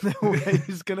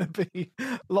always going to be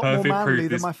a lot more Perfect manly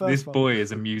proof. than my This first one. boy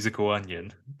is a musical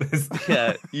onion. There's-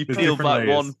 Yeah, you There's peel different back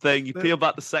layers. one thing, you The- peel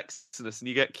back the sexiness, and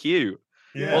you get cute.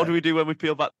 Yeah. What do we do when we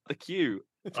peel back the cute?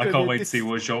 It's I gonna can't be wait to this- see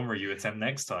what genre you attempt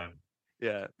next time.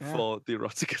 Yeah, Yeah. for the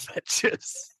erotic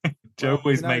adventures. Joe Well,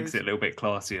 always you know, makes it's- it a little bit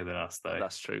classier than us, though.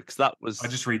 That's true, because that was I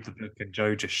just read the book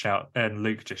and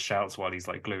Luke just shouts while he's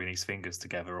like gluing his fingers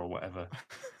together or whatever.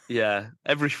 yeah.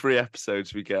 Every 3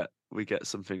 episodes we get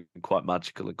something quite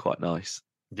magical and quite nice.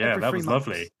 Yeah, every that 3 was months.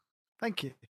 lovely. Thank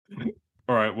you.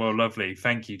 All right, well, lovely.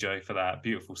 Thank you, Joe, for that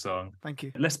beautiful song. Thank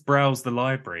you. Let's browse the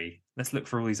library. Let's look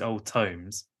for all these old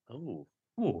tomes. Oh,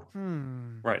 Oh,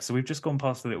 Hmm. right. So we've just gone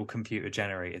past the little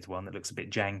computer-generated one that looks a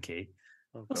bit janky.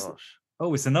 What's gosh.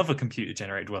 Oh, it's another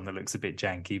computer-generated one that looks a bit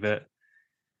janky, but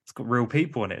it's got real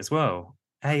people in it as well.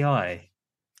 AI,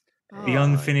 the Oh,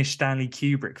 unfinished Stanley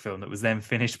Kubrick film that was then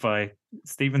finished by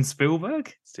Steven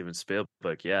Spielberg. Steven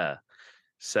Spielberg, yeah.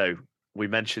 So we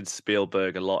mentioned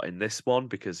Spielberg a lot in this one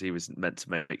because he was meant to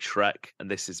make Shrek,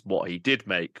 and this is what he did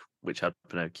make, which had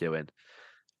Pinocchio in.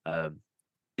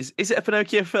 Is it a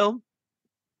Pinocchio film?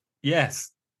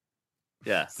 Yes.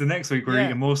 Yeah. So next week we're Yeah.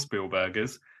 eating more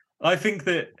Spielbergers. I think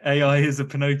that AI is a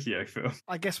Pinocchio film.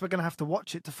 I guess we're going to have to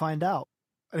watch it to find out.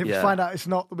 And if we Yeah. find out it's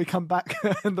not, then we come back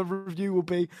and the review will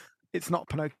be, it's not a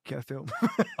Pinocchio film.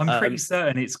 I'm pretty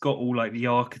certain it's got all like the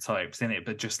archetypes in it,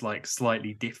 but just like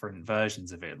slightly different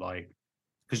versions of it. Like,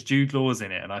 because Jude Law's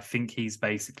in it, and I think he's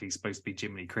basically supposed to be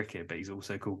Jiminy Cricket, but he's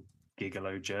also called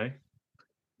Gigolo Joe.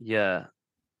 Yeah.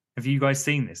 Have you guys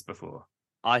seen this before?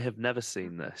 I have never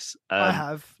seen this. I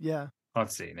have, yeah.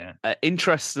 I've seen it.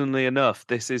 Interestingly enough,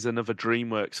 this is another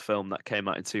DreamWorks film that came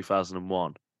out in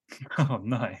 2001. Oh,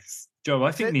 nice. Joe,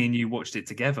 I think it? me and you watched it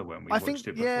together when we watched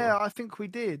it before. Yeah, I think we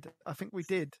did.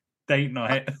 Date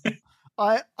night.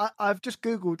 I've just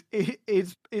Googled,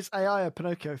 is AI a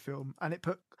Pinocchio film? And it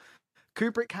put,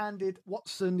 Kubrick handed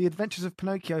Watson The Adventures of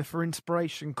Pinocchio for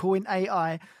inspiration, calling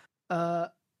AI, I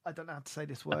don't know how to say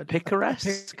this word.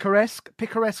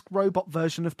 Picaresque robot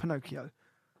version of Pinocchio.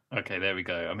 Okay, there we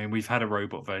go. I mean, we've had a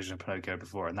robot version of Pinocchio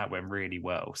before, and that went really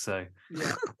well. So,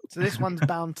 yeah. So this one's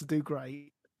bound to do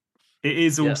great. It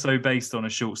is also based on a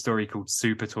short story called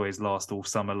Super Toys Last All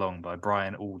Summer Long by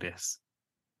Brian Aldiss.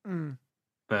 Mm.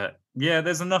 But yeah,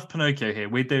 there's enough Pinocchio here.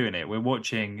 We're doing it. We're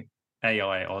watching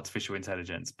AI, artificial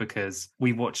intelligence, because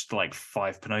we watched like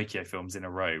 5 Pinocchio films in a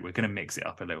row. We're going to mix it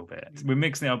up a little bit. We're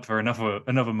mixing it up for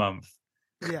another month.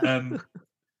 Yeah.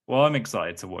 Well, I'm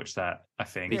excited to watch that, I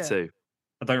think. Me too.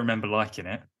 I don't remember liking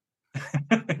it.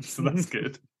 So that's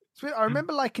good. So I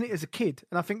remember liking it as a kid,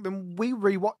 and I think then we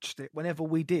rewatched it whenever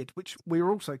we did, which we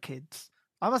were also kids.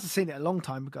 I must have seen it a long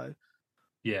time ago.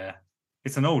 Yeah.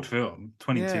 It's an old film,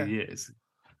 22 years.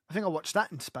 I think I watched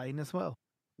that in Spain as well.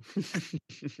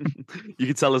 You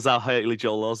can tell us how Haley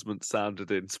Joel Osment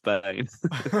sounded in Spain.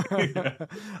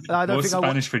 I don't think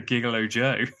Spanish for Gigolo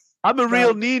Joe. I'm a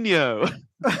real Nino.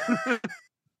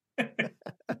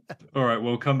 All right,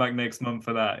 we'll come back next month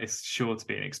for that. It's sure to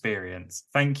be an experience.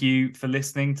 Thank you for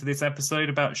listening to this episode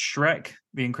about Shrek,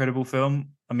 the incredible film.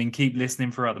 I mean, keep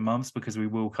listening throughout the months because we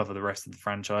will cover the rest of the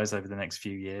franchise over the next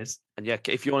few years. And yeah,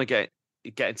 if you want to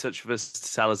get in touch with us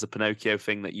to tell us a Pinocchio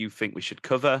thing that you think we should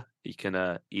cover, you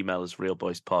can email us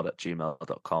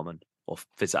realboyspod@gmail.com or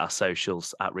visit our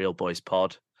socials at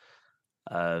realboyspod.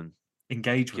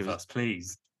 Engage with us,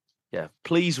 please. Yeah,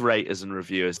 please rate us and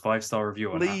review us. 5-star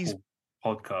review on Apple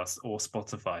Podcasts or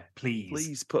Spotify, please.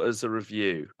 Please put us a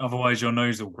review. Otherwise, your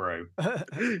nose will grow.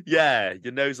 Yeah,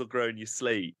 your nose will grow in your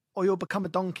sleep. Or you'll become a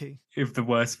donkey. If the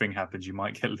worst thing happens, you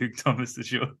might get Luke Thomas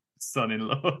as your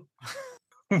son-in-law,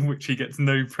 which he gets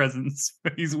no presents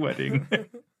for his wedding.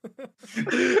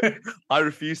 I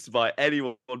refuse to buy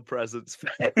anyone presents for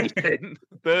anything.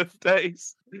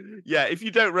 Birthdays. Yeah, if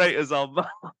you don't rate us, I'll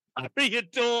marry your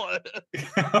daughter.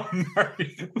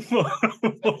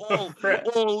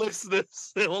 All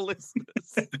listeners.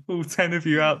 All 10 of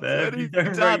you out there. Any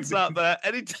dads out there.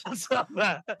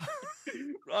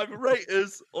 Either rate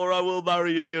us or I will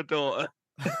marry your daughter.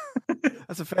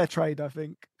 That's a fair trade, I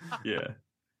think. Yeah.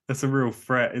 That's a real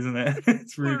threat, isn't it?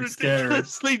 It's really scary.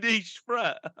 Ridiculously niche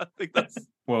threat. I think that's...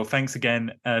 Well, thanks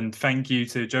again. And thank you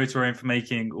to Joe Terrain for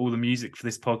making all the music for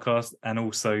this podcast and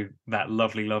also that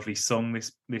lovely, lovely song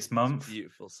this month.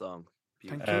 Beautiful song.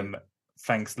 Thank you.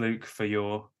 Thanks, Luke, for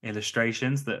your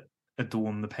illustrations that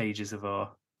adorn the pages of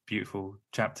our beautiful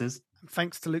chapters.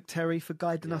 Thanks to Luke Terry for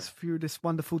guiding us through this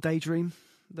wonderful daydream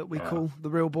that we call The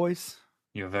Real Boys.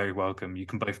 You're very welcome. You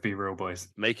can both be real boys.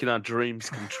 Making our dreams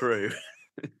come true.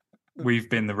 We've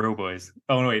been the real boys.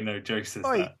 Oh, wait, no, Joe says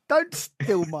that. Don't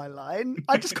steal my line.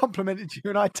 I just complimented you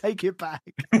and I take it back.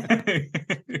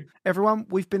 Everyone,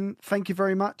 thank you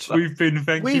very much. We've been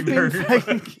thank you very much.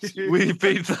 We've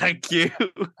been thank you.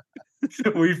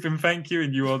 We've been thank you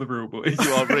and you are the real boys.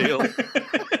 You are real.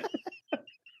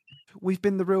 We've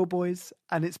been the real boys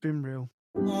and it's been real.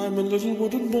 I'm a little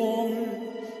wooden boy.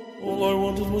 All I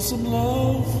wanted was some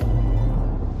love.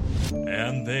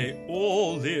 And they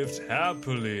all lived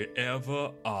happily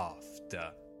ever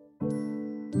after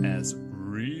as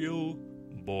real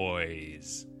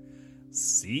boys.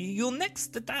 See you next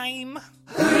time.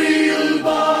 Real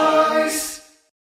boys.